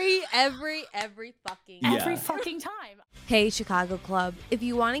 Every fucking Yeah. Every fucking time. Hey, Chicago Club. If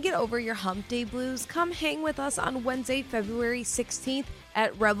you want to get over your hump day blues, come hang with us on Wednesday, February 16th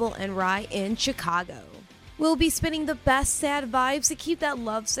at Rebel and Rye in Chicago. We'll be spinning the best sad vibes to keep that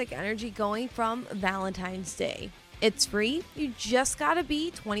lovesick energy going from Valentine's Day. It's free. You just gotta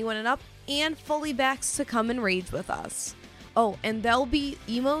be 21 and up and fully vaxxed to come and rage with us. Oh, and there'll be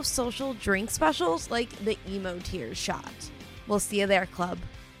emo social drink specials like the emo tears shot. We'll see you there, club.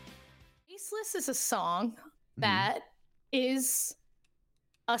 Faceless is a song that is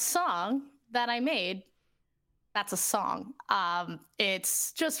a song that I made. That's a song.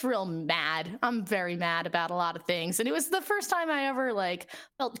 It's just real mad. I'm very mad about a lot of things. And it was the first time I ever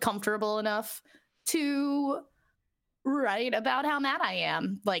felt comfortable enough to write about how mad I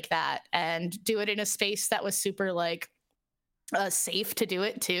am like that and do it in a space that was super safe to do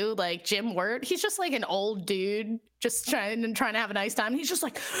it too. Like Jim Wirt, he's just like an old dude just trying to have a nice time. He's just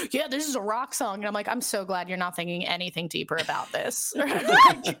like, yeah, this is a rock song. And I'm like, I'm so glad you're not thinking anything deeper about this.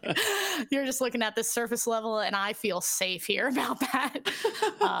 You're just looking at this surface level and I feel safe here about that.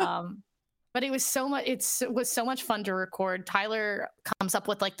 But it was so much fun to record. Tyler comes up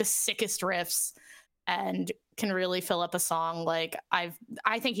with the sickest riffs and can really fill up a song.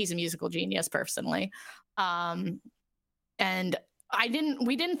 I think he's a musical genius personally. And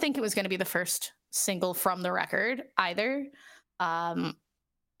we didn't think it was going to be the first single from the record either.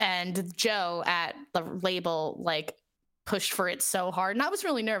 And Joe at the label pushed for it so hard. And I was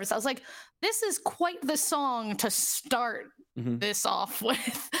really nervous. I was like, this is quite the song to start this off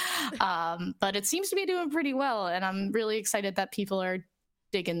with. But it seems to be doing pretty well. And I'm really excited that people are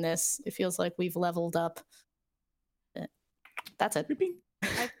digging this. It feels like we've leveled up. That's it.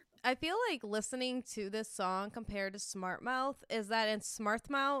 I feel like listening to this song compared to Smart Mouth is that in Smart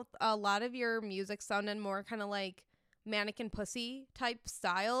Mouth, a lot of your music sounded more kind of like Mannequin Pussy type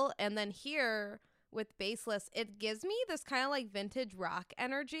style. And then here, with Baseless, it gives me this kind of like vintage rock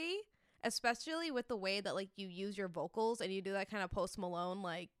energy, especially with the way that like you use your vocals and you do that kind of Post Malone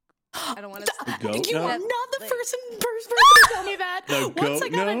like. I don't want to. You are not the first person to tell me that. Once I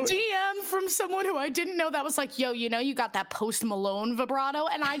got a DM from someone who I didn't know that was like, yo, you know, you got that Post Malone vibrato,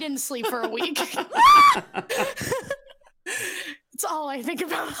 and I didn't sleep for a week. It's all I think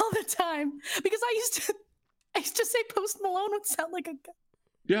about all the time because I used to say Post Malone would sound like a goat.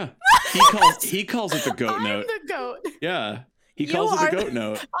 Yeah, he calls it the goat note. I'm the goat. Yeah. He calls it the goat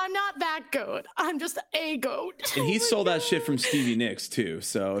note. I'm not that goat. I'm just a goat. And he stole that shit from Stevie Nicks too.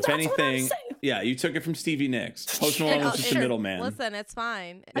 So if anything, yeah, you took it from Stevie Nicks. Post Malone was just a middleman. Listen, it's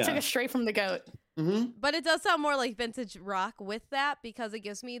fine. I took it straight from the goat. Mm-hmm. But it does sound more like vintage rock with that because it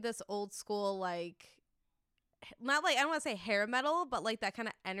gives me this old school like, not like I don't want to say hair metal, but like that kind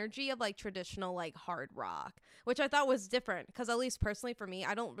of energy of like traditional like hard rock, which I thought was different because at least personally for me,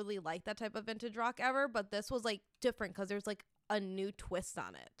 I don't really like that type of vintage rock ever. But this was like different because there's like a new twist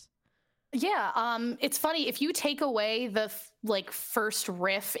on it. Yeah, it's funny if you take away the like first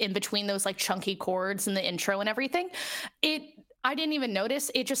riff in between those like chunky chords and the intro and everything, I didn't even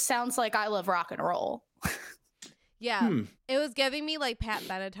notice. It just sounds like I Love Rock and Roll. Yeah, It was giving me like Pat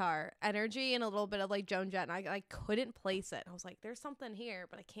Benatar energy and a little bit of like Joan Jett, and I couldn't place it. I was like, there's something here,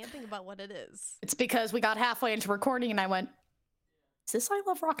 but I can't think about what it is. It's because we got halfway into recording and I went, is this I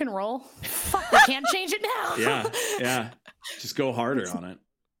Love Rock and Roll? Fuck, we can't change it now. Yeah. Just go harder on it.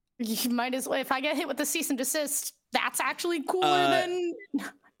 You might as well. If I get hit with the cease and desist, that's actually cooler than.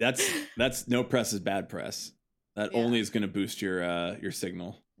 That's no press is bad press. That only is going to boost your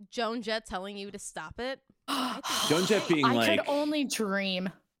signal. Joan Jett telling you to stop it. Joan Jett being I could only dream.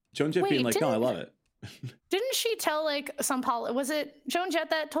 Joan Jett being like, no, I love it. Didn't she tell like was it Joan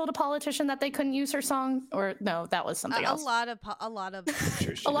Jett that told a politician that they couldn't use her song, or no, that was something else? A lot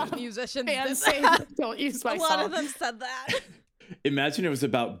of musicians don't use my song. A lot of them said that. Imagine it was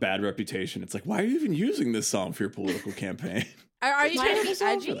about bad reputation. It's like, why are you even using this song for your political campaign? Are you trying to be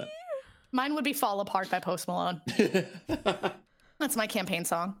edgy? Mine would be "Fall Apart" by Post Malone. That's my campaign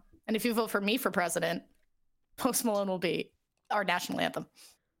song. And if you vote for me for president, Post Malone will be our national anthem.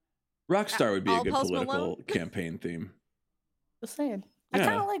 Rockstar would be a good political campaign theme. Just saying. Yeah. I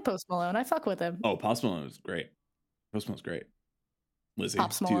kind of like Post Malone. I fuck with him. Oh, Post Malone is great. Post Malone's great. Lizzie,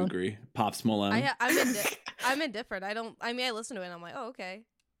 do you agree? Pops Malone. I'm indifferent. I listen to it and I'm like, oh, okay.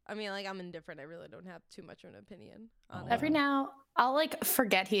 I mean, like, I'm indifferent. I really don't have too much of an opinion on it. Every now, I'll like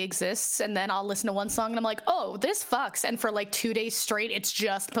forget he exists, and then I'll listen to one song and I'm like, oh, this fucks. And for like 2 days straight, it's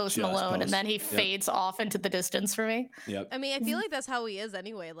just Post Malone, and then he fades off into the distance for me. Yep. I mean, I feel like that's how he is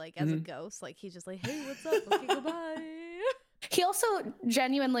anyway. Like as a ghost, like he's just like, hey, what's up? Okay, goodbye. He also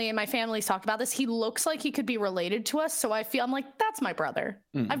genuinely, and my family's talked about this, he looks like he could be related to us. So I'm like, that's my brother.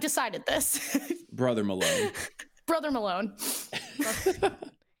 I've decided this. Brother Malone. Brother Malone.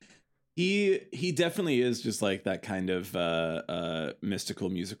 He definitely is just like that kind of mystical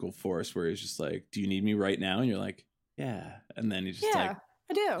musical force where he's just like, do you need me right now? And you're like, yeah. And then he's just like,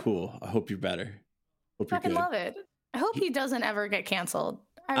 I do. Cool. I hope you're better. Hope you're good. I love it. I hope he doesn't ever get canceled.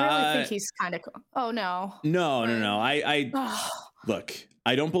 I really think he's kind of cool. Oh, no. No. I look,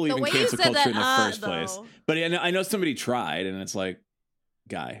 I don't believe in cancel culture in the first place. But I know somebody tried, and it's like,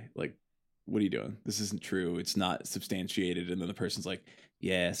 guy, like, what are you doing? This isn't true. It's not substantiated. And then the person's like,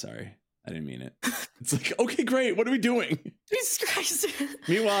 yeah, sorry. I didn't mean it. It's like, okay, great. What are we doing? Jesus Christ.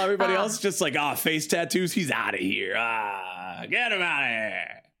 Meanwhile, everybody else is just like, face tattoos. He's out of here. Get him out of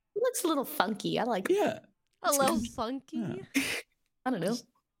here. He looks a little funky. I like Yeah. A little funky. Yeah. I don't know.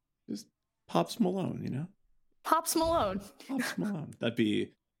 Just Pops Malone, you know? Pops Malone. Pops Malone.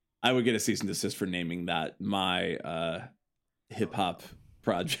 I would get a cease and desist for naming that my hip hop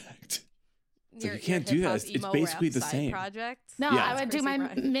project. It's like, you can't do that. It's basically the same. Project. No, I would do my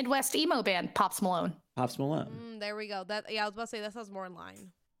Midwest emo band, Pops Malone. Pops Malone. There we go. I was about to say that sounds more in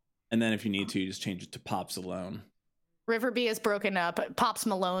line. And then if you need to, you just change it to Pops Alone. Riverby is broken up. Pops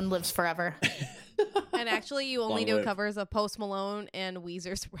Malone lives forever. And actually, you only do covers of Post Malone and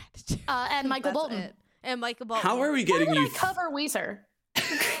Weezer's Gratitude. And Michael Bolton. And Michael Bolton. How are we getting you? Cover Weezer.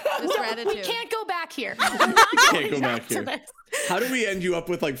 We can't go back here. How do we end you up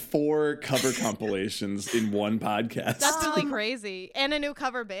with like 4 cover compilations in one podcast? That's really crazy. And a new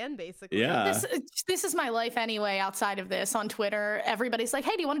cover band, basically. Yeah. This is my life anyway. Outside of this, on Twitter, everybody's like,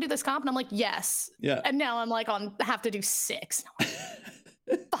 hey, do you want to do this comp? And I'm like, yes. Yeah. And now I'm like have to do 6.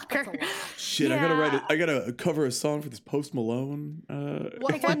 Fucker. Shit, yeah. I gotta cover a song for this Post Malone.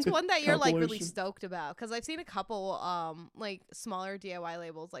 What's one that you're like really stoked about? Because I've seen a couple like smaller DIY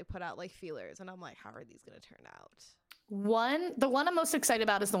labels like put out like feelers, and I'm like, how are these gonna turn out? The one I'm most excited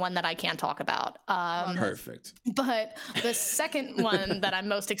about is the one that I can't talk about. Perfect. But the second one that I'm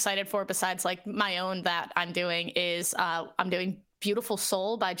most excited for, besides like my own that I'm doing, is I'm doing Beautiful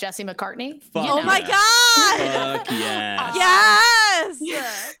Soul by Jesse McCartney. Oh my God! Fuck yes.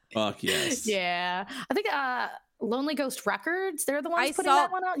 Yes! Fuck yes. Yeah. I think Lonely Ghost Records, they're the ones putting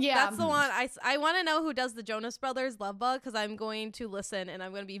that one out. Yeah. That's the one. I want to know who does the Jonas Brothers Love Bug, because I'm going to listen and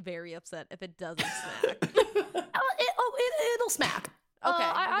I'm going to be very upset if it doesn't smack. It'll smack. Okay,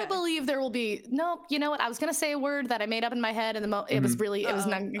 I believe there will be. No, you know what? I was gonna say a word that I made up in my head, and it was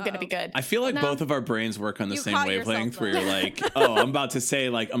not gonna be good. I feel like both of our brains work on the same wavelength. Where you're like, oh, I'm about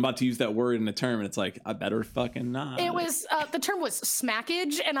to use that word in a term, and it's like, I better fucking not. It was the term was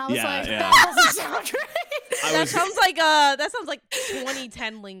smackage, and I was Yeah. that doesn't sound right. That sounds like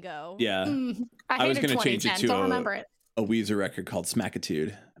 2010 lingo. Yeah, I was gonna change it to don't remember it. a Weezer record called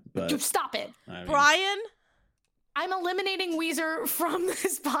Smackitude. But Dude, stop it, Brian. I'm eliminating Weezer from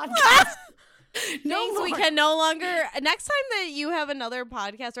this podcast. We can no longer. Next time that you have another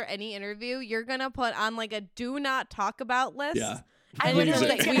podcast or any interview, you're gonna put on like a do not talk about list. Yeah, I literally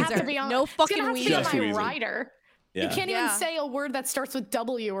it's gonna have to be on. No fucking Weezer. It's gonna have to be on my Weezer. rider. yeah. You can't even say a word that starts with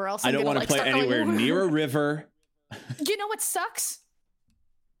W, or else I don't want to play anywhere near a river. You know what sucks?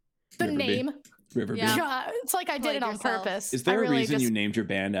 The Riverby. name. Riverby. Yeah, it's like I did it on yourself. purpose. Is there I a really reason you named your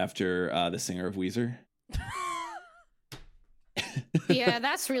band after the singer of Weezer? Yeah,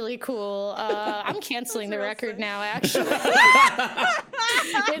 that's really cool. I'm canceling the record now, actually.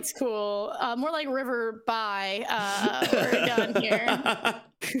 It's cool. More like Riverby. We're done here.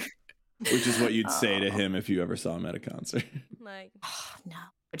 Which is what you'd say to him if you ever saw him at a concert. Like, No,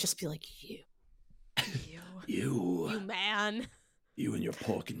 I'd just be like, you You man. You and your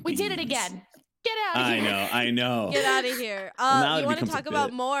pork and We beans. did it again. Get out of here. I know. Get out of here. Now it You want to becomes a talk about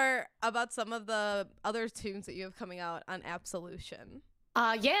bit. more about some of the other tunes that you have coming out on Absolution?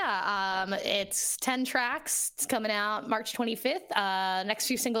 It's 10 tracks. It's coming out March 25th. Next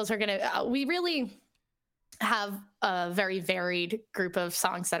few singles are gonna. We really have a very varied group of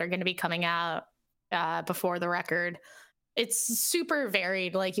songs that are going to be coming out before the record. It's super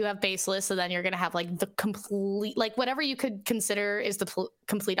varied. Like you have baseless, and then you're going to have like the complete, like whatever you could consider is the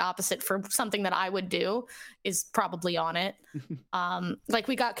complete opposite for something that I would do is probably on it. Like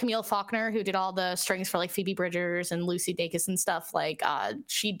we got Camille Faulkner, who did all the strings for like Phoebe Bridgers and Lucy Dacus and stuff. Like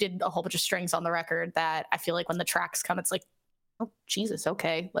she did a whole bunch of strings on the record that I feel like when the tracks come, it's like, oh Jesus,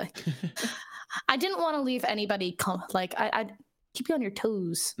 okay. Like I didn't want to leave anybody I keep you on your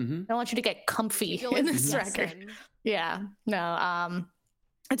toes. Mm-hmm. I want you to get comfy in this record. Yeah, no,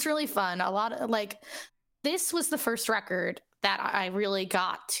 it's really fun. A lot of this was the first record that I really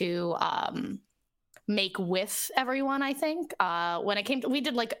got to make with everyone. I think when it came to, we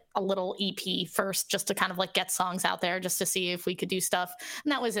did like a little EP first just to kind of like get songs out there just to see if we could do stuff.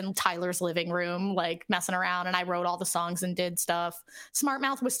 And that was in Tyler's living room, like messing around. And I wrote all the songs and did stuff. Smart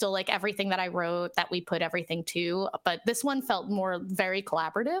Mouth was still like everything that I wrote that we put everything to. But this one felt more very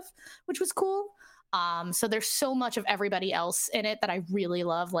collaborative, which was cool. So there's so much of everybody else in it that I really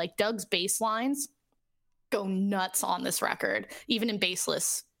love. Like Doug's bass lines go nuts on this record, even in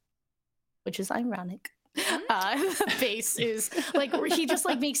bassless, which is ironic. Bass is like he just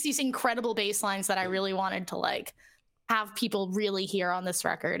like makes these incredible bass lines that I really wanted to like have people really hear on this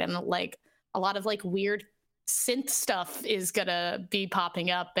record. And like a lot of like weird synth stuff is gonna be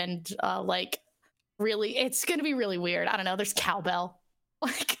popping up, and like really it's gonna be really weird. I don't know, there's cowbell.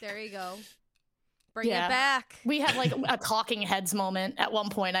 Like there you go. Bring it back. We had like a Talking Heads moment at one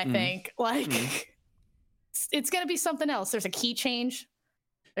point, I think. Like it's gonna be something else. There's a key change.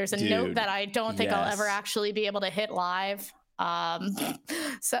 There's a note that I don't think I'll ever actually be able to hit live.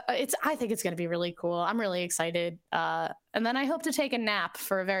 So I think it's gonna be really cool. I'm really excited. And then I hope to take a nap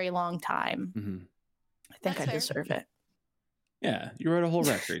for a very long time. Mm-hmm. I think I deserve it. Yeah, you wrote a whole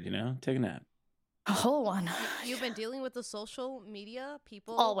record, take a nap. A whole one. You've been dealing with the social media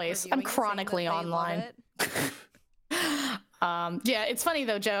people. Always. I'm chronically online. Yeah, it's funny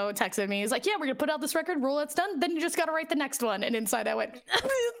though. Joe texted me. He's like, "Yeah, we're gonna put out this record. Roullette's done. Then you just gotta write the next one." And inside, I went.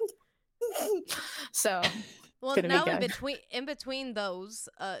 So. Well, now in between those,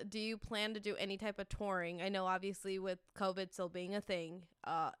 do you plan to do any type of touring? I know, obviously, with COVID still being a thing,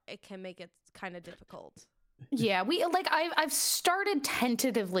 it can make it kind of difficult. Yeah, I've started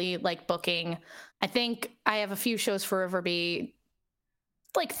tentatively like booking. I think I have a few shows for Riverby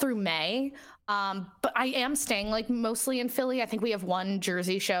like through May. But I am staying like mostly in Philly. I think we have one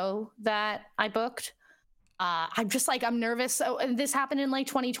Jersey show that I booked. I'm just like, I'm nervous. So, and this happened in like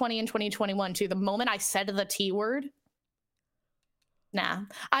 2020 and 2021 too. The moment I said the T word, Nah,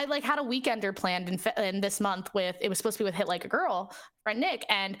 I like had a weekender planned in this month with, it was supposed to be with Hit Like a Girl, friend Nick,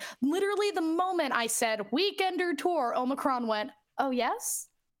 and literally the moment I said weekender tour, Omicron went, oh yes,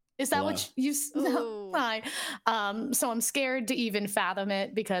 is that Hello. what you? Ooh. Hi. So I'm scared to even fathom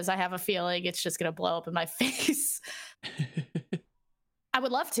it because I have a feeling it's just gonna blow up in my face. I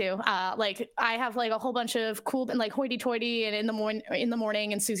would love to. Like I have like a whole bunch of cool and like Hoity Toity and in the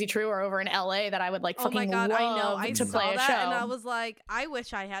morning and Susie True are over in LA that I would like Oh fucking my god, love I know. I to saw play a that show. and I was like, I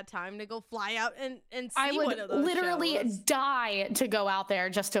wish I had time to go fly out and see I one would of those literally shows. die to go out there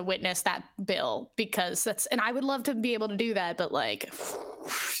just to witness that bill because and I would love to be able to do that, but like,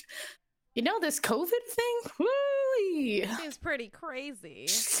 you know, this COVID thing, woo-wee. Seems pretty crazy.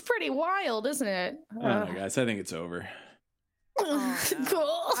 It's pretty wild, isn't it? I don't know, guys. I think it's over. Oh, no.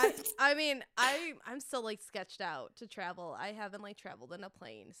 Cool. I mean, I'm still like sketched out to travel. I haven't like traveled in a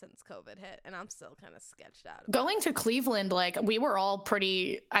plane since COVID hit, and I'm still kind of sketched out. Going to Cleveland, like we were all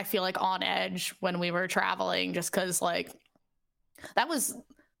pretty, I feel like, on edge when we were traveling, just because like that was,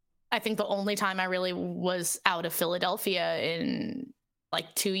 I think, the only time I really was out of Philadelphia in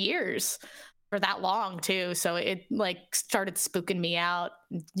like 2 years for that long too. So it like started spooking me out.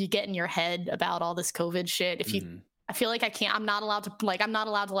 You get in your head about all this COVID shit. If you I feel like I'm not allowed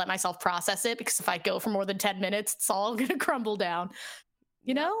to let myself process it because if I go for more than 10 minutes, it's all going to crumble down,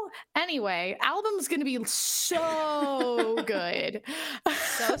 you know? Anyway, album's going to be so good.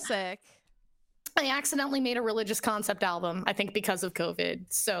 So sick. I accidentally made a religious concept album, I think because of COVID.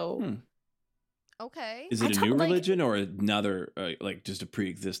 So Okay. Is it a new religion or another, like just a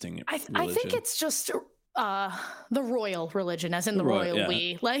pre-existing religion? I think it's just the royal religion, as in the royal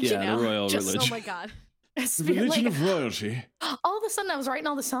we. Like, you know, the royal religion. Oh my god. The religion of royalty. All of a sudden, I was writing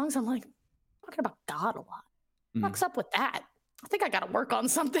all the songs. I'm like, talking about God a lot. What's up with that? I think I got to work on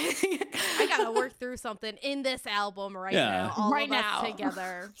something. I got to work through something in this album right now. All of us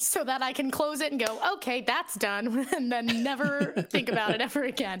together. So that I can close it and go, okay, that's done. And then never think about it ever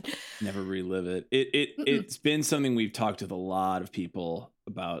again. Never relive it. It's been something we've talked with a lot of people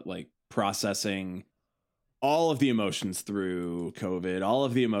about, like processing all of the emotions through COVID, all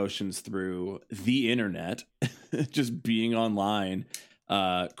of the emotions through the internet, just being online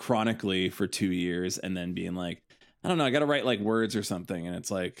chronically for 2 years and then being like, I don't know, I got to write like words or something. And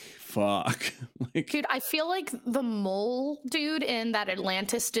it's like, fuck. Like, dude, I feel like the mole dude in that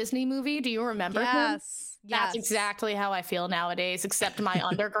Atlantis Disney movie. Do you remember him? Yes. That's exactly how I feel nowadays, except my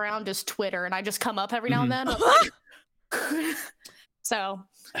underground is Twitter. And I just come up every now and then. So...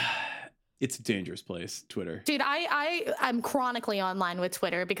 It's a dangerous place, Twitter. Dude, I'm chronically online with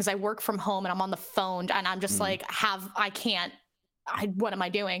Twitter because I work from home and I'm on the phone and I'm just like, what am I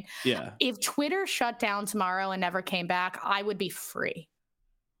doing? Yeah. If Twitter shut down tomorrow and never came back, I would be free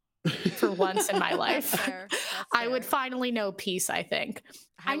for once in my life. That's fair. I would finally know peace, I think.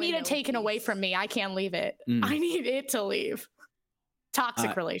 I need it taken away from me. I can't leave it. I need it to leave.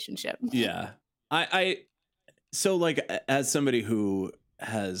 Toxic relationship. Yeah. So like as somebody who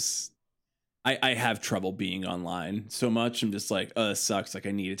has... I have trouble being online so much. I'm just like, it sucks. Like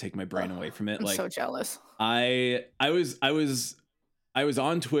I need to take my brain away from it. I'm like so jealous. I was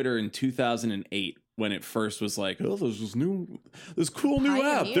on Twitter in 2008 when it first was like, oh, there's this cool new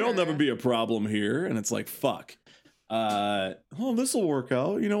app. There'll never be a problem here. And it's like, fuck. This will work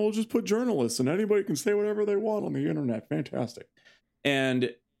out. You know, we'll just put journalists and anybody can say whatever they want on the internet. Fantastic. And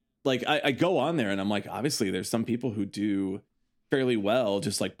like, I go on there and I'm like, obviously there's some people who do fairly well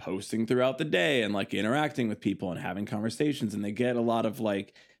just like posting throughout the day and like interacting with people and having conversations, and they get a lot of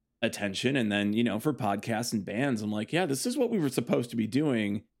like attention. And then, you know, for podcasts and bands, I'm like, yeah, this is what we were supposed to be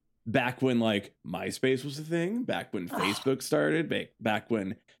doing back when like MySpace was a thing, back when Facebook started, back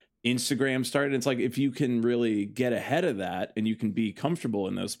when Instagram started. It's like, if you can really get ahead of that and you can be comfortable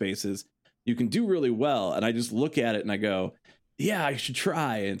in those spaces, you can do really well. And I just look at it and I go, yeah, I should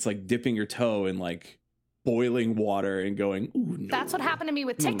try. And it's like dipping your toe in like boiling water and going, ooh, no. That's what happened to me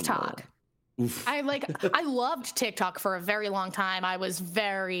with TikTok. No. I loved TikTok for a very long time. I was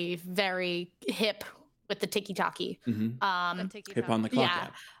very, very hip with the tiki-taki. Hip on the clock. Yeah.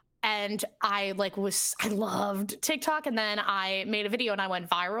 And I loved TikTok, and then I made a video and I went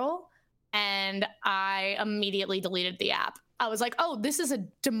viral and I immediately deleted the app. I was like, oh, this is a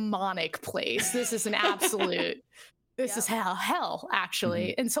demonic place. This is an absolute This is hell,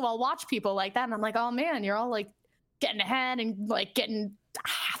 actually. And so I'll watch people like that and I'm like, oh man, you're all like getting ahead and like getting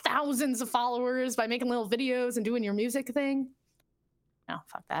thousands of followers by making little videos and doing your music thing. No,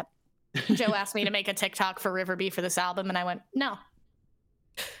 fuck that. Joe asked me to make a TikTok for Riverby for this album and I went, no.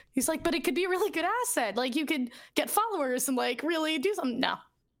 He's like, but it could be a really good asset. Like you could get followers and like really do something. No.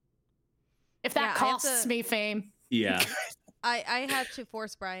 If that costs me fame. Yeah. I had to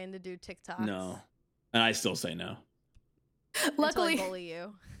force Brian to do TikToks. No. And I still say no. Luckily, until I bully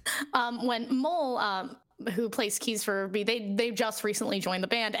you. When Mole, who plays keys for Riverby, they just recently joined the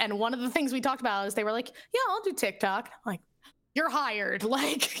band, and one of the things we talked about is they were like, "Yeah, I'll do TikTok." I'm like, you're hired.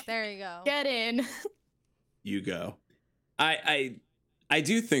 Like, there you go. Get in. You go. I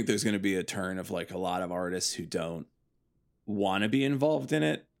do think there's going to be a turn of like a lot of artists who don't want to be involved in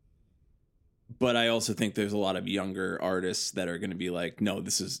it. But I also think there's a lot of younger artists that are going to be like, no,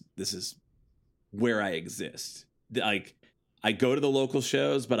 this is where I exist. Like, I go to the local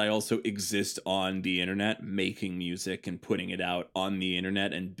shows, but I also exist on the internet, making music and putting it out on the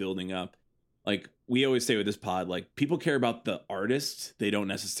internet and building up. Like we always say with this pod, like people care about the artist. They don't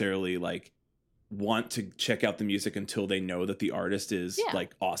necessarily like want to check out the music until they know that the artist is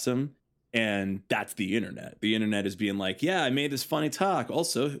like awesome. And that's the internet. The internet is being like, yeah, I made this funny talk.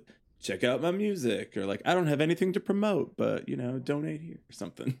 Also, check out my music, or like, I don't have anything to promote, but you know, donate here or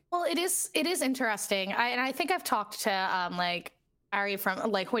something. Well, it is interesting. I think I've talked to like Ari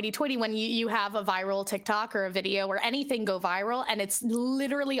from like Hoity Toity, when you have a viral TikTok or a video or anything go viral, and it's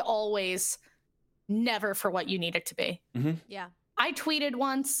literally always never for what you need it to be. Mm-hmm. Yeah. I tweeted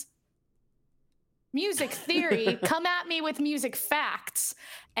once, music theory, come at me with music facts,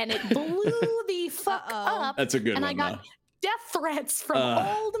 and it blew the fuck up. That's a good one. And I got death threats from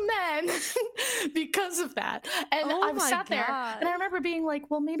old men because of that. And I sat there and I remember being like,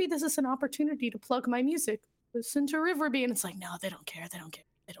 well, maybe this is an opportunity to plug my music. Listen to Riverby. And it's like, no, they don't care. They don't care.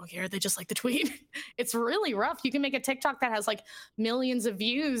 They don't care. They just like the tweet. It's really rough. You can make a TikTok that has like millions of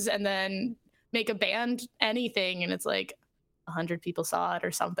views and then make a band anything, and it's like 100 people saw it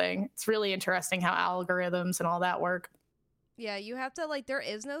or something. It's really interesting how algorithms and all that work. Yeah, you have to like, there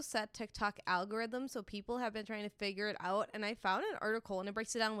is no set TikTok algorithm, so people have been trying to figure it out. And I found an article and it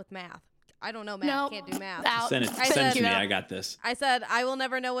breaks it down with math. I don't know math, can't do math. Send it to me. I got this. I said, I will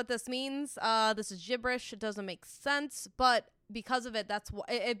never know what this means. This is gibberish. It doesn't make sense. But because of it, that's why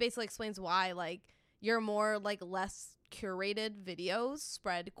it basically explains why like your more like less curated videos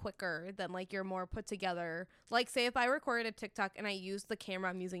spread quicker than like your more put together. Like say if I recorded a TikTok and I used the camera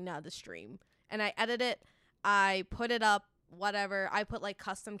I'm using now to stream and I edit it, I put it up, whatever. I put like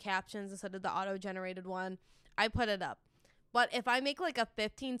custom captions instead of the auto-generated one. I put it up. But if I make like a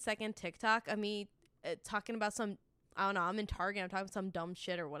 15-second TikTok of me talking about some, I don't know, I'm in Target, I'm talking about some dumb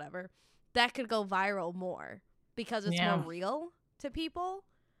shit or whatever, that could go viral more because it's more real to people.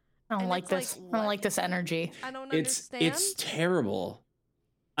 I don't like this. I don't like this energy. I don't understand. It's terrible.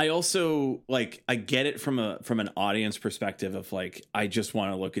 I also like, I get it from an audience perspective of like, I just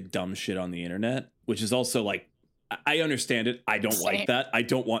want to look at dumb shit on the internet, which is also like, I understand it. I don't like that. I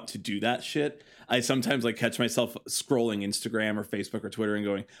don't want to do that shit. I sometimes like catch myself scrolling Instagram or Facebook or Twitter and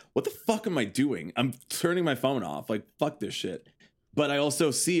going, what the fuck am I doing? I'm turning my phone off. Like, fuck this shit. But I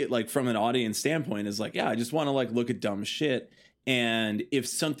also see it like from an audience standpoint is like, yeah, I just want to like look at dumb shit. And if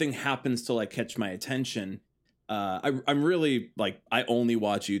something happens to like catch my attention, I'm really like, I only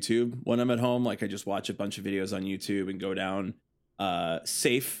watch YouTube when I'm at home. Like I just watch a bunch of videos on YouTube and go down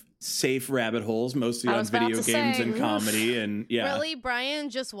safe rabbit holes, mostly on video games and comedy. And yeah, really, Brian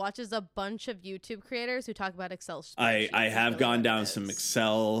just watches a bunch of YouTube creators who talk about Excel spreadsheets. I have gone down some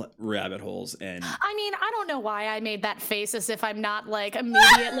Excel rabbit holes, and I mean, I don't know why I made that face as if I'm not like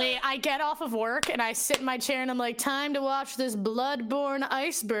immediately I get off of work and I sit in my chair and I'm like, time to watch this bloodborne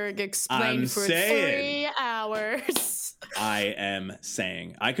iceberg explained for 3 hours. I am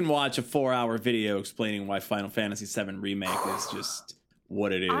saying I can watch a 4-hour video explaining why Final Fantasy VII Remake is just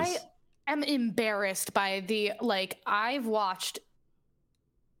what it is. I am embarrassed by the like I've watched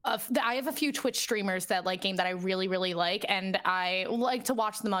I have a few Twitch streamers that like game that I really really like, and I like to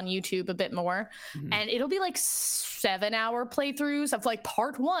watch them on YouTube a bit more. And it'll be like 7-hour playthroughs of like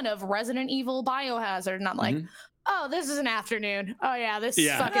part 1 of Resident Evil Biohazard, and I'm like, oh, this is an afternoon. Oh yeah, this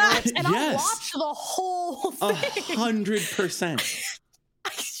fucking rips. And I'll watch the whole thing. 100%.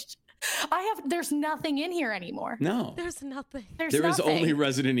 There's nothing in here anymore. No. There's nothing. There is only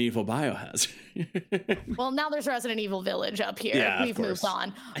Resident Evil Biohazard. Well, now there's Resident Evil Village up here. Yeah, we've moved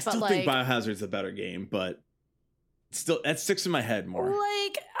on. I still think Biohazard's a better game, but still, that sticks in my head more.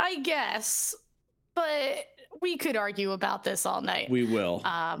 Like, I guess, but we could argue about this all night. We will.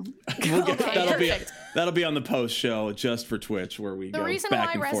 That'll be on the post show just for Twitch, where we go back and forth. The reason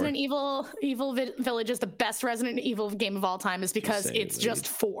why Resident Evil Village is the best Resident Evil game of all time is because it's just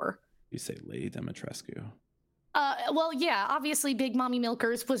 4. You say Lady Dimitrescu. Well, yeah, obviously Big Mommy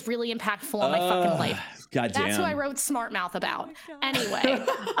Milkers was really impactful on my fucking life. Goddamn. That's who I wrote Smart Mouth about. Anyway.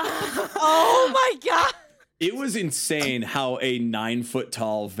 Oh my God. It was insane how a 9-foot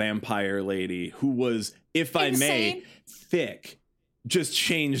tall vampire lady who was, if I may, thick, just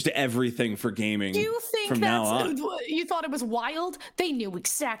changed everything for gaming. Do you think from now on. You thought it was wild? They knew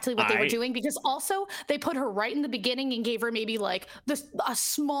exactly what they were doing, because also they put her right in the beginning and gave her maybe like a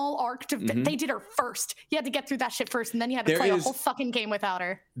small arc to they did her first. You had to get through that shit first, and then you had to play a whole fucking game without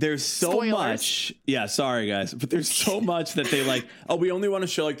her. There's so much. Yeah, sorry guys, but there's so much that they like, oh, we only want to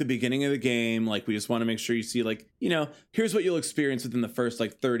show like the beginning of the game, like we just want to make sure you see like, you know, here's what you'll experience within the first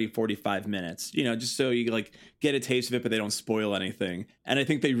like 30-45 minutes, you know, just so you like get a taste of it, but they don't spoil anything. And I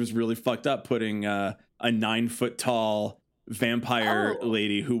think they was really fucked up putting a 9-foot tall vampire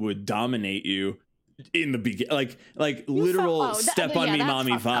lady who would dominate you in the beginning, like literal step on me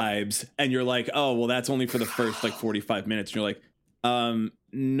mommy vibes, and you're like, oh well, that's only for the first like 45 minutes, and you're like,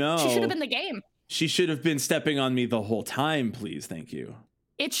 no, she should have been the game. She should have been stepping on me the whole time, please, thank you.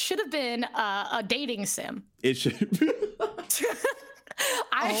 It should have been a dating sim. It should.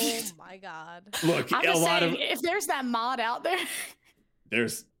 Oh my god! Look, I'm just saying, if there's that mod out there,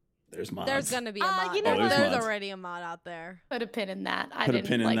 there's mods. There's gonna be a mod. You know there's already a mod out there. Put a pin in that. Put a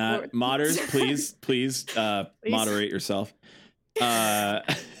pin in that. Modders, please, moderate yourself. But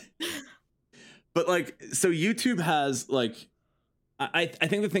like, so YouTube has like, I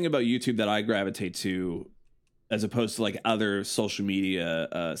think the thing about YouTube that I gravitate to, as opposed to like other social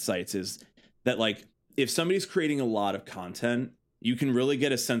media sites, is that like if somebody's creating a lot of content, you can really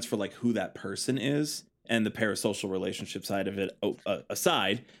get a sense for like who that person is, and the parasocial relationship side of it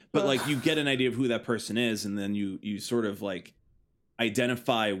aside, but like you get an idea of who that person is, and then you sort of like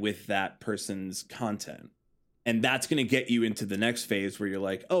identify with that person's content, and that's going to get you into the next phase where you're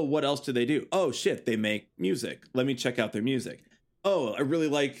like, oh, what else do they do? Oh shit, they make music, let me check out their music. Oh, I really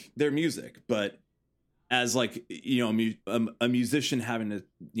like their music. But as like, you know, a musician having to,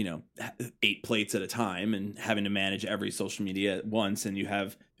 you know, 8 plates at a time and having to manage every social media at once, and you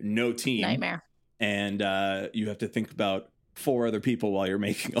have no team, nightmare, and you have to think about 4 other people while you're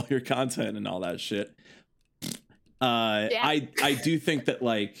making all your content and all that shit. I do think that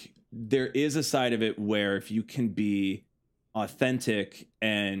like there is a side of it where if you can be authentic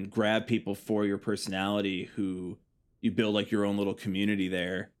and grab people for your personality, who you build like your own little community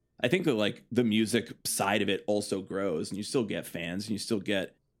there, I think that like the music side of it also grows, and you still get fans, and you still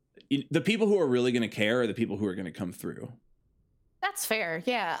get the people who are really going to care are the people who are going to come through. That's fair.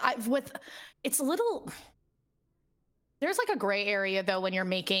 Yeah. It's a little, there's like a gray area though, when you're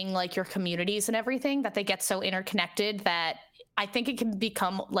making like your communities and everything, that they get so interconnected that I think it can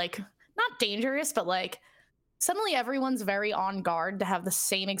become like not dangerous, but like suddenly everyone's very on guard to have the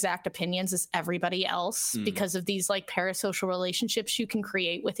same exact opinions as everybody else because of these like parasocial relationships you can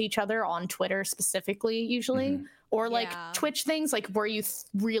create with each other on Twitter specifically, usually, or like Twitch things, like where you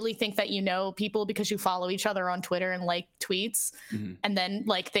really think that you know people because you follow each other on Twitter and like tweets, and then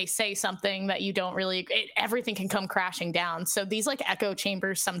like they say something that you don't really, everything can come crashing down. So these like echo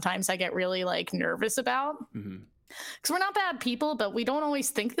chambers, sometimes I get really like nervous about. Because we're not bad people, but we don't always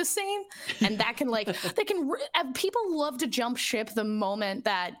think the same, and that can like people love to jump ship the moment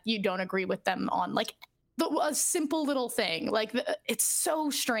that you don't agree with them on like a simple little thing. Like it's so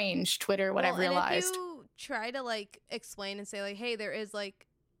strange, Twitter. What I've realized. If you try to like explain and say like, hey, there is like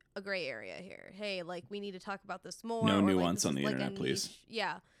a gray area here. Hey, like we need to talk about this more. No or, nuance like, on the internet, please.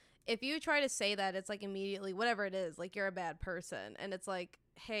 Yeah. If you try to say that, it's like immediately whatever it is, like you're a bad person, and it's like,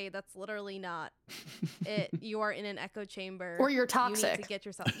 hey, that's literally not it. You are in an echo chamber, or you're toxic. You need to get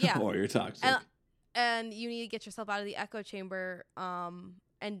yourself, or you're toxic, and you need to get yourself out of the echo chamber,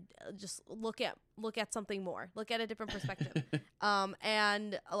 and just look at something more, look at a different perspective,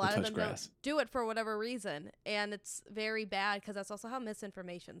 and a lot of them don't do it for whatever reason, and it's very bad because that's also how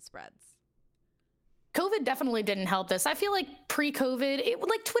misinformation spreads. COVID definitely didn't help this. I feel like pre-COVID,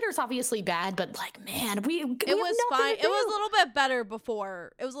 like Twitter's obviously bad, but like, man, it was fine. It was a little bit better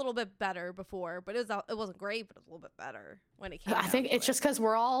before. But it wasn't great, but it was a little bit better when it came. I think it's just because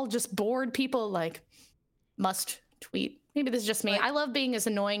we're all just bored people, like must tweet. Maybe this is just me. Like, I love being as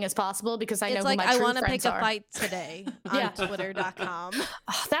annoying as possible because I know who my true friends are. I want to pick a fight today on Twitter.com.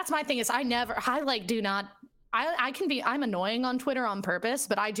 That's my thing. I'm annoying on Twitter on purpose,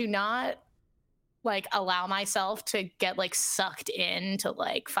 but I do not like allow myself to get like sucked into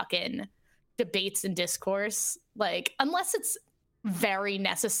like fucking debates and discourse, like unless it's very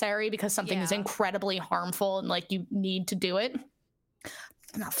necessary because something is incredibly harmful and like you need to do it.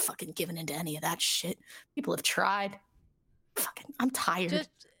 I'm not fucking giving into any of that shit. People have tried. Fucking, I'm tired.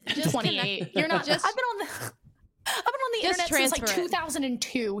 Just 28. You're not. I've been on the. I've been on the Just internet since like transfer it.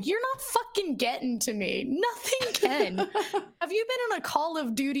 2002. You're not fucking getting to me. Nothing can. Have you been on a Call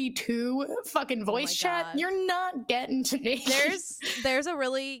of Duty 2 fucking voice chat? God. You're not getting to me. There's a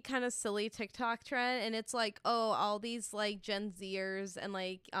really kind of silly TikTok trend, and it's like, oh, all these like Gen Zers and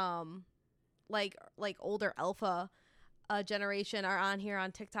like older alpha generation are on here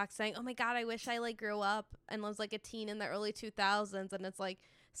on TikTok saying, oh my God, I wish I like grew up and was like a teen in the early 2000s. And it's like,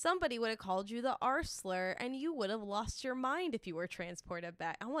 somebody would have called you the R slur and you would have lost your mind if you were transported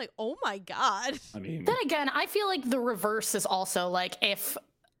back. I'm like, oh my God. I mean, Then again, I feel like the reverse is also like if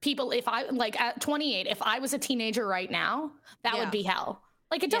I like at 28, if I was a teenager right now, that would be hell.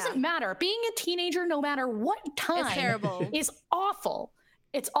 Like, it doesn't matter. Being a teenager, no matter what time, It's terrible. is awful.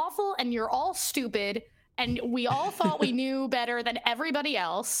 It's awful, and you're all stupid, and we all thought we knew better than everybody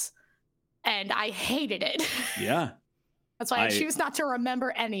else, and I hated it. yeah. That's why I choose not to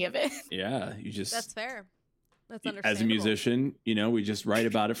remember any of it. Yeah. You just, That's fair. That's understandable. as a musician, you know, we just write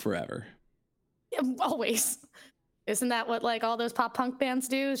about it forever. Always. Isn't that what like all those pop punk bands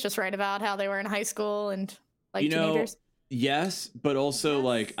do? Is just write about how they were in high school and like teenagers? Yes, but also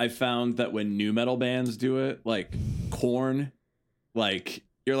like I found that when new metal bands do it, like Korn, like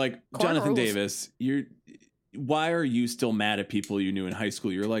you're like Korn Jonathan rules. Davis, why are you still mad at people you knew in high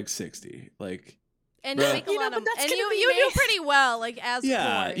school? You're like 60. Like, and you bruh. make a You know, lot but of, that's and gonna be you me. do pretty well, like as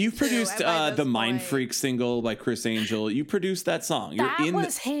yeah, Korn, you too, produced at the this Mind point. Freak single by Chris Angel. You produced that song. You're That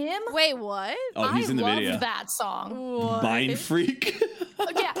was him? Wait, what? Oh, he's in the I video. loved that song. What? Mind Freak.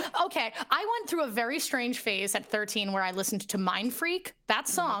 Yeah, okay. I went through a very strange phase at 13 where I listened to Mind Freak, that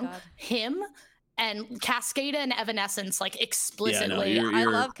song, God. him, and Cascada and Evanescence, like explicitly. you're- I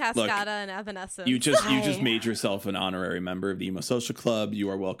love look, Cascada and Evanescence. You just Right. made yourself an honorary member of the Emo Social Club. You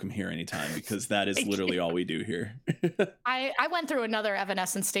are welcome here anytime because that is Thank literally all we do here. I went through another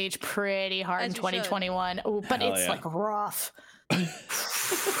Evanescence stage pretty hard As in you should. 2021. Ooh, but Hell it's yeah. like rough.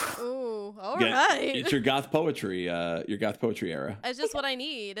 Ooh, all Yeah, right. It's your goth poetry era. It's just what I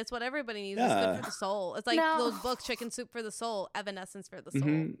need. It's what everybody needs. Yeah. It's good for the soul. It's like No. those books, Chicken Soup for the Soul, Evanescence for the soul.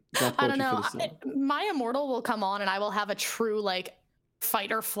 Mhm. Goth I don't poetry know. for the soul. My Immortal will come on and I will have a true like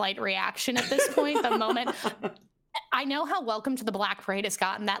fight or flight reaction at this point. The moment I know how Welcome to the Black Parade has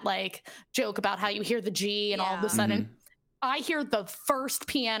gotten that like joke about how you hear the G and all of a Yeah. sudden I hear the first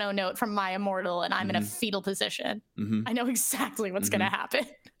piano note from My Immortal and I'm in a Mhm. fetal position. Mhm. I know exactly what's going to happen.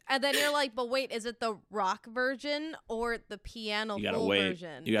 And then you're like, but wait, is it the rock version or the piano You gotta full wait.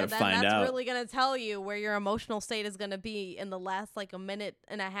 version? You gotta and then find that's out. really gonna tell you where your emotional state is gonna be in the last like a minute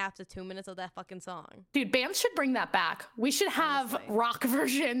and a half to 2 minutes of that fucking song. Dude, bands should bring that back. We should have Honestly. rock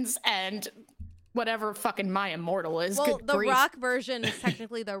versions and whatever fucking My Immortal is. Well, Good the grief. rock version is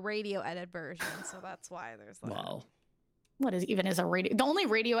technically the radio edit version, so that's why there's that. Wow. What is a radio? The only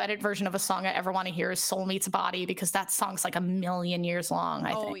radio edit version of a song I ever want to hear is Soul Meets Body because that song's like a million years long.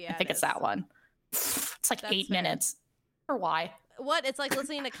 I Oh, think. yeah, I think it it's is. that one. It's like That's 8 fair. minutes. Or why? What? It's like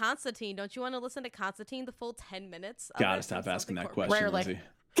listening to Constantine. Don't you want to listen to Constantine the full 10 minutes? of Gotta it? stop That's asking something that corporate. question, Rarely.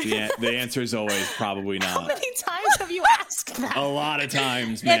 Lindsay. The answer is always probably How not. many times have you asked that? A lot of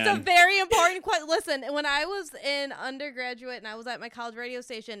times, It's a man. very important question. Listen, when I was in undergraduate and I was at my college radio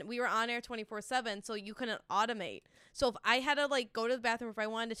station, we were on air 24/7, so you couldn't automate. So if I had to like go to the bathroom, if I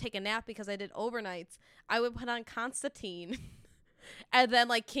wanted to take a nap because I did overnights, I would put on Constantine and then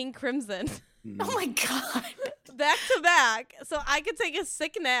like King Crimson Oh my god. back to back, so I could take a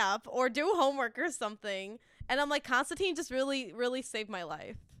sick nap or do homework or something. And I'm like, Constantine just really, really saved my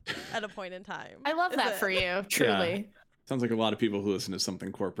life at a point in time. I love Is that it? for you, truly. Sounds like a lot of people who listen to something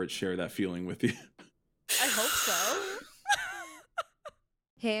corporate share that feeling with you. I hope so.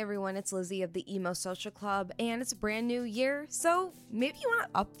 Hey everyone, it's Lizzie of the Emo Social Club, and it's a brand new year, so maybe you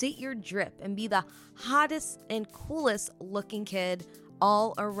want to update your drip and be the hottest and coolest looking kid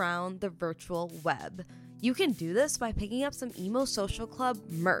all around the virtual web. You can do this by picking up some Emo Social Club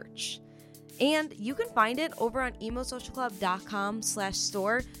merch. And you can find it over on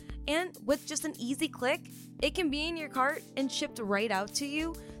emosocialclub.com/store, and with just an easy click, it can be in your cart and shipped right out to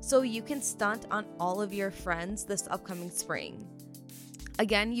you so you can stunt on all of your friends this upcoming spring.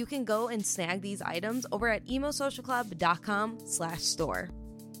 Again, you can go and snag these items over at emosocialclub.com/store.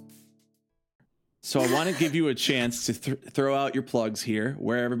 So I want to give you a chance to throw out your plugs here,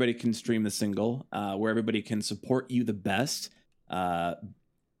 where everybody can stream the single, where everybody can support you the best.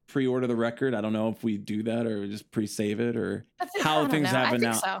 Pre-order the record. I don't know if we do that or just pre-save it or how things happen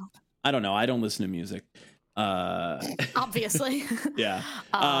now. So. I don't know. I don't listen to music. Obviously. Yeah.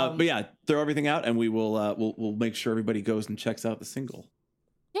 But yeah, throw everything out and we will we'll make sure everybody goes and checks out the single.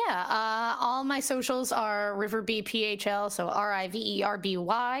 Yeah, all my socials are Riverby PHL, so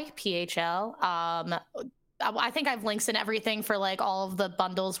RIVERBY PHL. I think I've links and everything for like all of the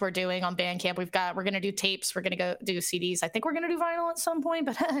bundles we're doing on Bandcamp. We're going to do tapes. We're going to go do CDs. I think we're going to do vinyl at some point,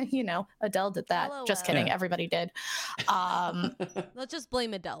 but Adele did that. LOL. Just kidding. Yeah. Everybody did. Let's just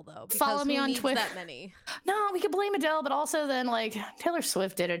blame Adele though. Because Follow me who on needs Twitter. that many? No, we could blame Adele, but also then like Taylor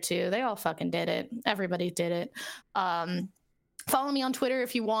Swift did it too. They all fucking did it. Everybody did it. Follow me on Twitter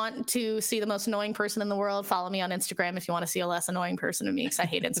if you want to see the most annoying person in the world. Follow me on Instagram if you want to see a less annoying person of me, because I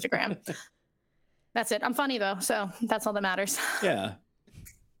hate Instagram. That's it. I'm funny though, so that's all that matters. Yeah.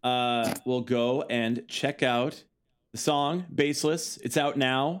 We'll go and check out the song Baseless. It's out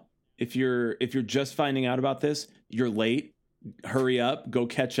now. If you're just finding out about this, you're late. Hurry up, go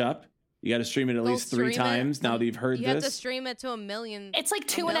catch up. You got to stream it at least 3 times now that you've heard You this. have to stream it to 1 million. It's like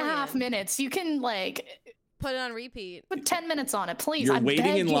 2.5 minutes. You can like Put it on repeat. put 10 minutes on it, please. You're I'm waiting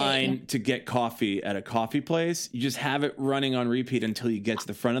in begging. line to get coffee at a coffee place. You just have it running on repeat until you get to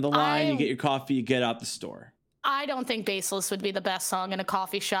the front of the line. You get your coffee, you get out the store. I don't think Baseless would be the best song in a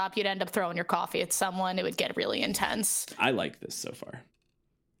coffee shop. You'd end up throwing your coffee at someone. It would get really intense. I like this so far.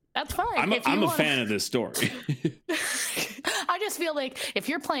 That's fine. I'm a fan of this story. I just feel like if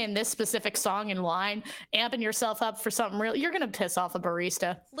you're playing this specific song in line, amping yourself up for something real, you're gonna piss off a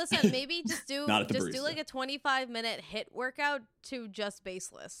barista. Listen, maybe just do Not at the do barista. like a 25-minute hit workout to just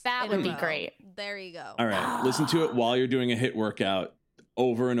Baseless. That in a would be row. great. There you go. All right, listen to it while you're doing a hit workout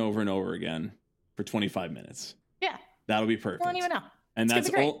over and over and over again for 25 minutes. Yeah, That'll be perfect. I don't even know. And It's gonna that's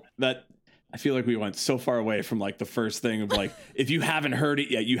be great. all that. I feel like we went so far away from like the first thing of like, if you haven't heard it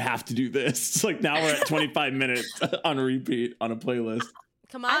yet, you have to do this. It's like now we're at 25 minutes on repeat on a playlist.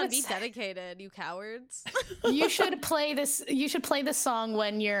 Come I on, would be say- dedicated, you cowards. You should play this. You should play this song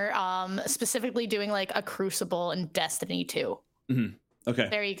when you're specifically doing like a Crucible and Destiny 2. Okay.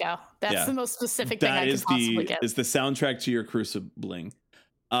 There you go. That's Yeah. the most specific thing That I could is possibly get. the soundtrack to your crucibling.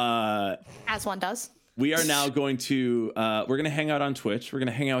 As one does. We are now going to we're going to hang out on Twitch. We're going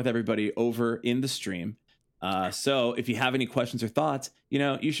to hang out with everybody over in the stream. So if you have any questions or thoughts,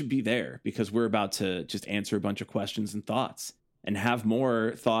 you should be there because we're about to just answer a bunch of questions and thoughts and have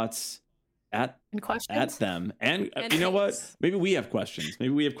more thoughts at And questions. at them. And, And you know what? thoughts. Maybe we have questions.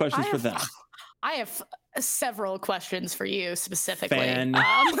 Maybe we have questions for them. I have several questions for you specifically.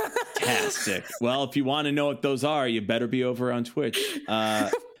 Fantastic. Well, if you want to know what those are, you better be over on Twitch.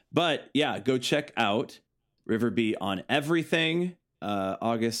 But yeah, go check out Riverby on everything.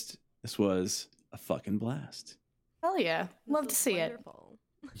 August, this was a fucking blast. Hell yeah. Love to This see was it. wonderful.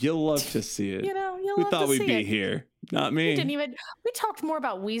 You'll love to see it. You'll Who love thought to we'd see be it. here? Not We me. we talked more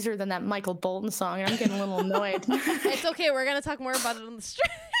about Weezer than that Michael Bolton song, and I'm getting a little annoyed. It's okay, we're gonna talk more about it on the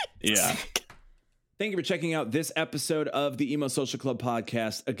stream. Yeah. Thank you for checking out this episode of the Emo Social Club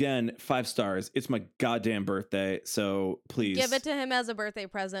podcast. Again, 5 stars. It's my goddamn birthday, so please Give it to him as a birthday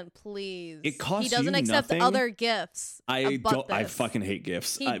present, please. It costs He doesn't you accept nothing. other gifts. I but don't. I this. fucking hate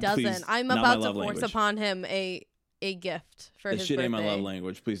gifts. He Please, doesn't. I'm not my about to love force language. upon him a gift for That his shit birthday. ain't my love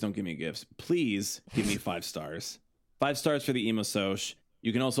language. Please don't give me gifts. Please give me 5 stars. 5 stars for the Emo Soch.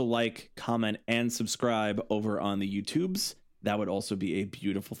 You can also like, comment, and subscribe over on the YouTubes. That would also be a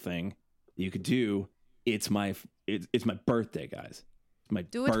beautiful thing you could do. It's my birthday, guys. It's my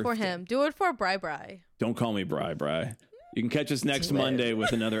Do it for birthday. him. Do it for Bri. Don't call me Bri. You can catch us next Do it. Monday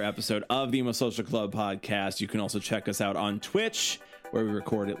with another episode of the Emo Social Club podcast. You can also check us out on Twitch, where we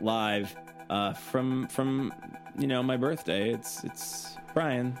record it live from my birthday. It's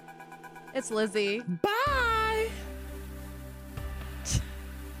Brian. It's Lizzie. Bye.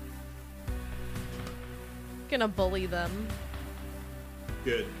 Gonna bully them.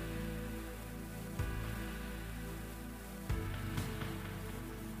 Good.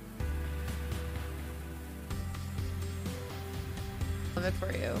 Love it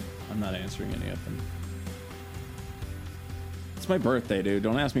for you. I'm not answering any of them. It's my birthday, dude.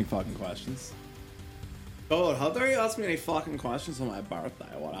 Don't ask me fucking questions. Oh, how dare you ask me any fucking questions on my birthday?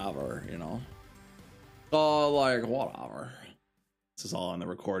 Whatever, Oh, like, whatever. This is all on the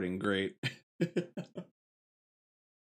recording. Great.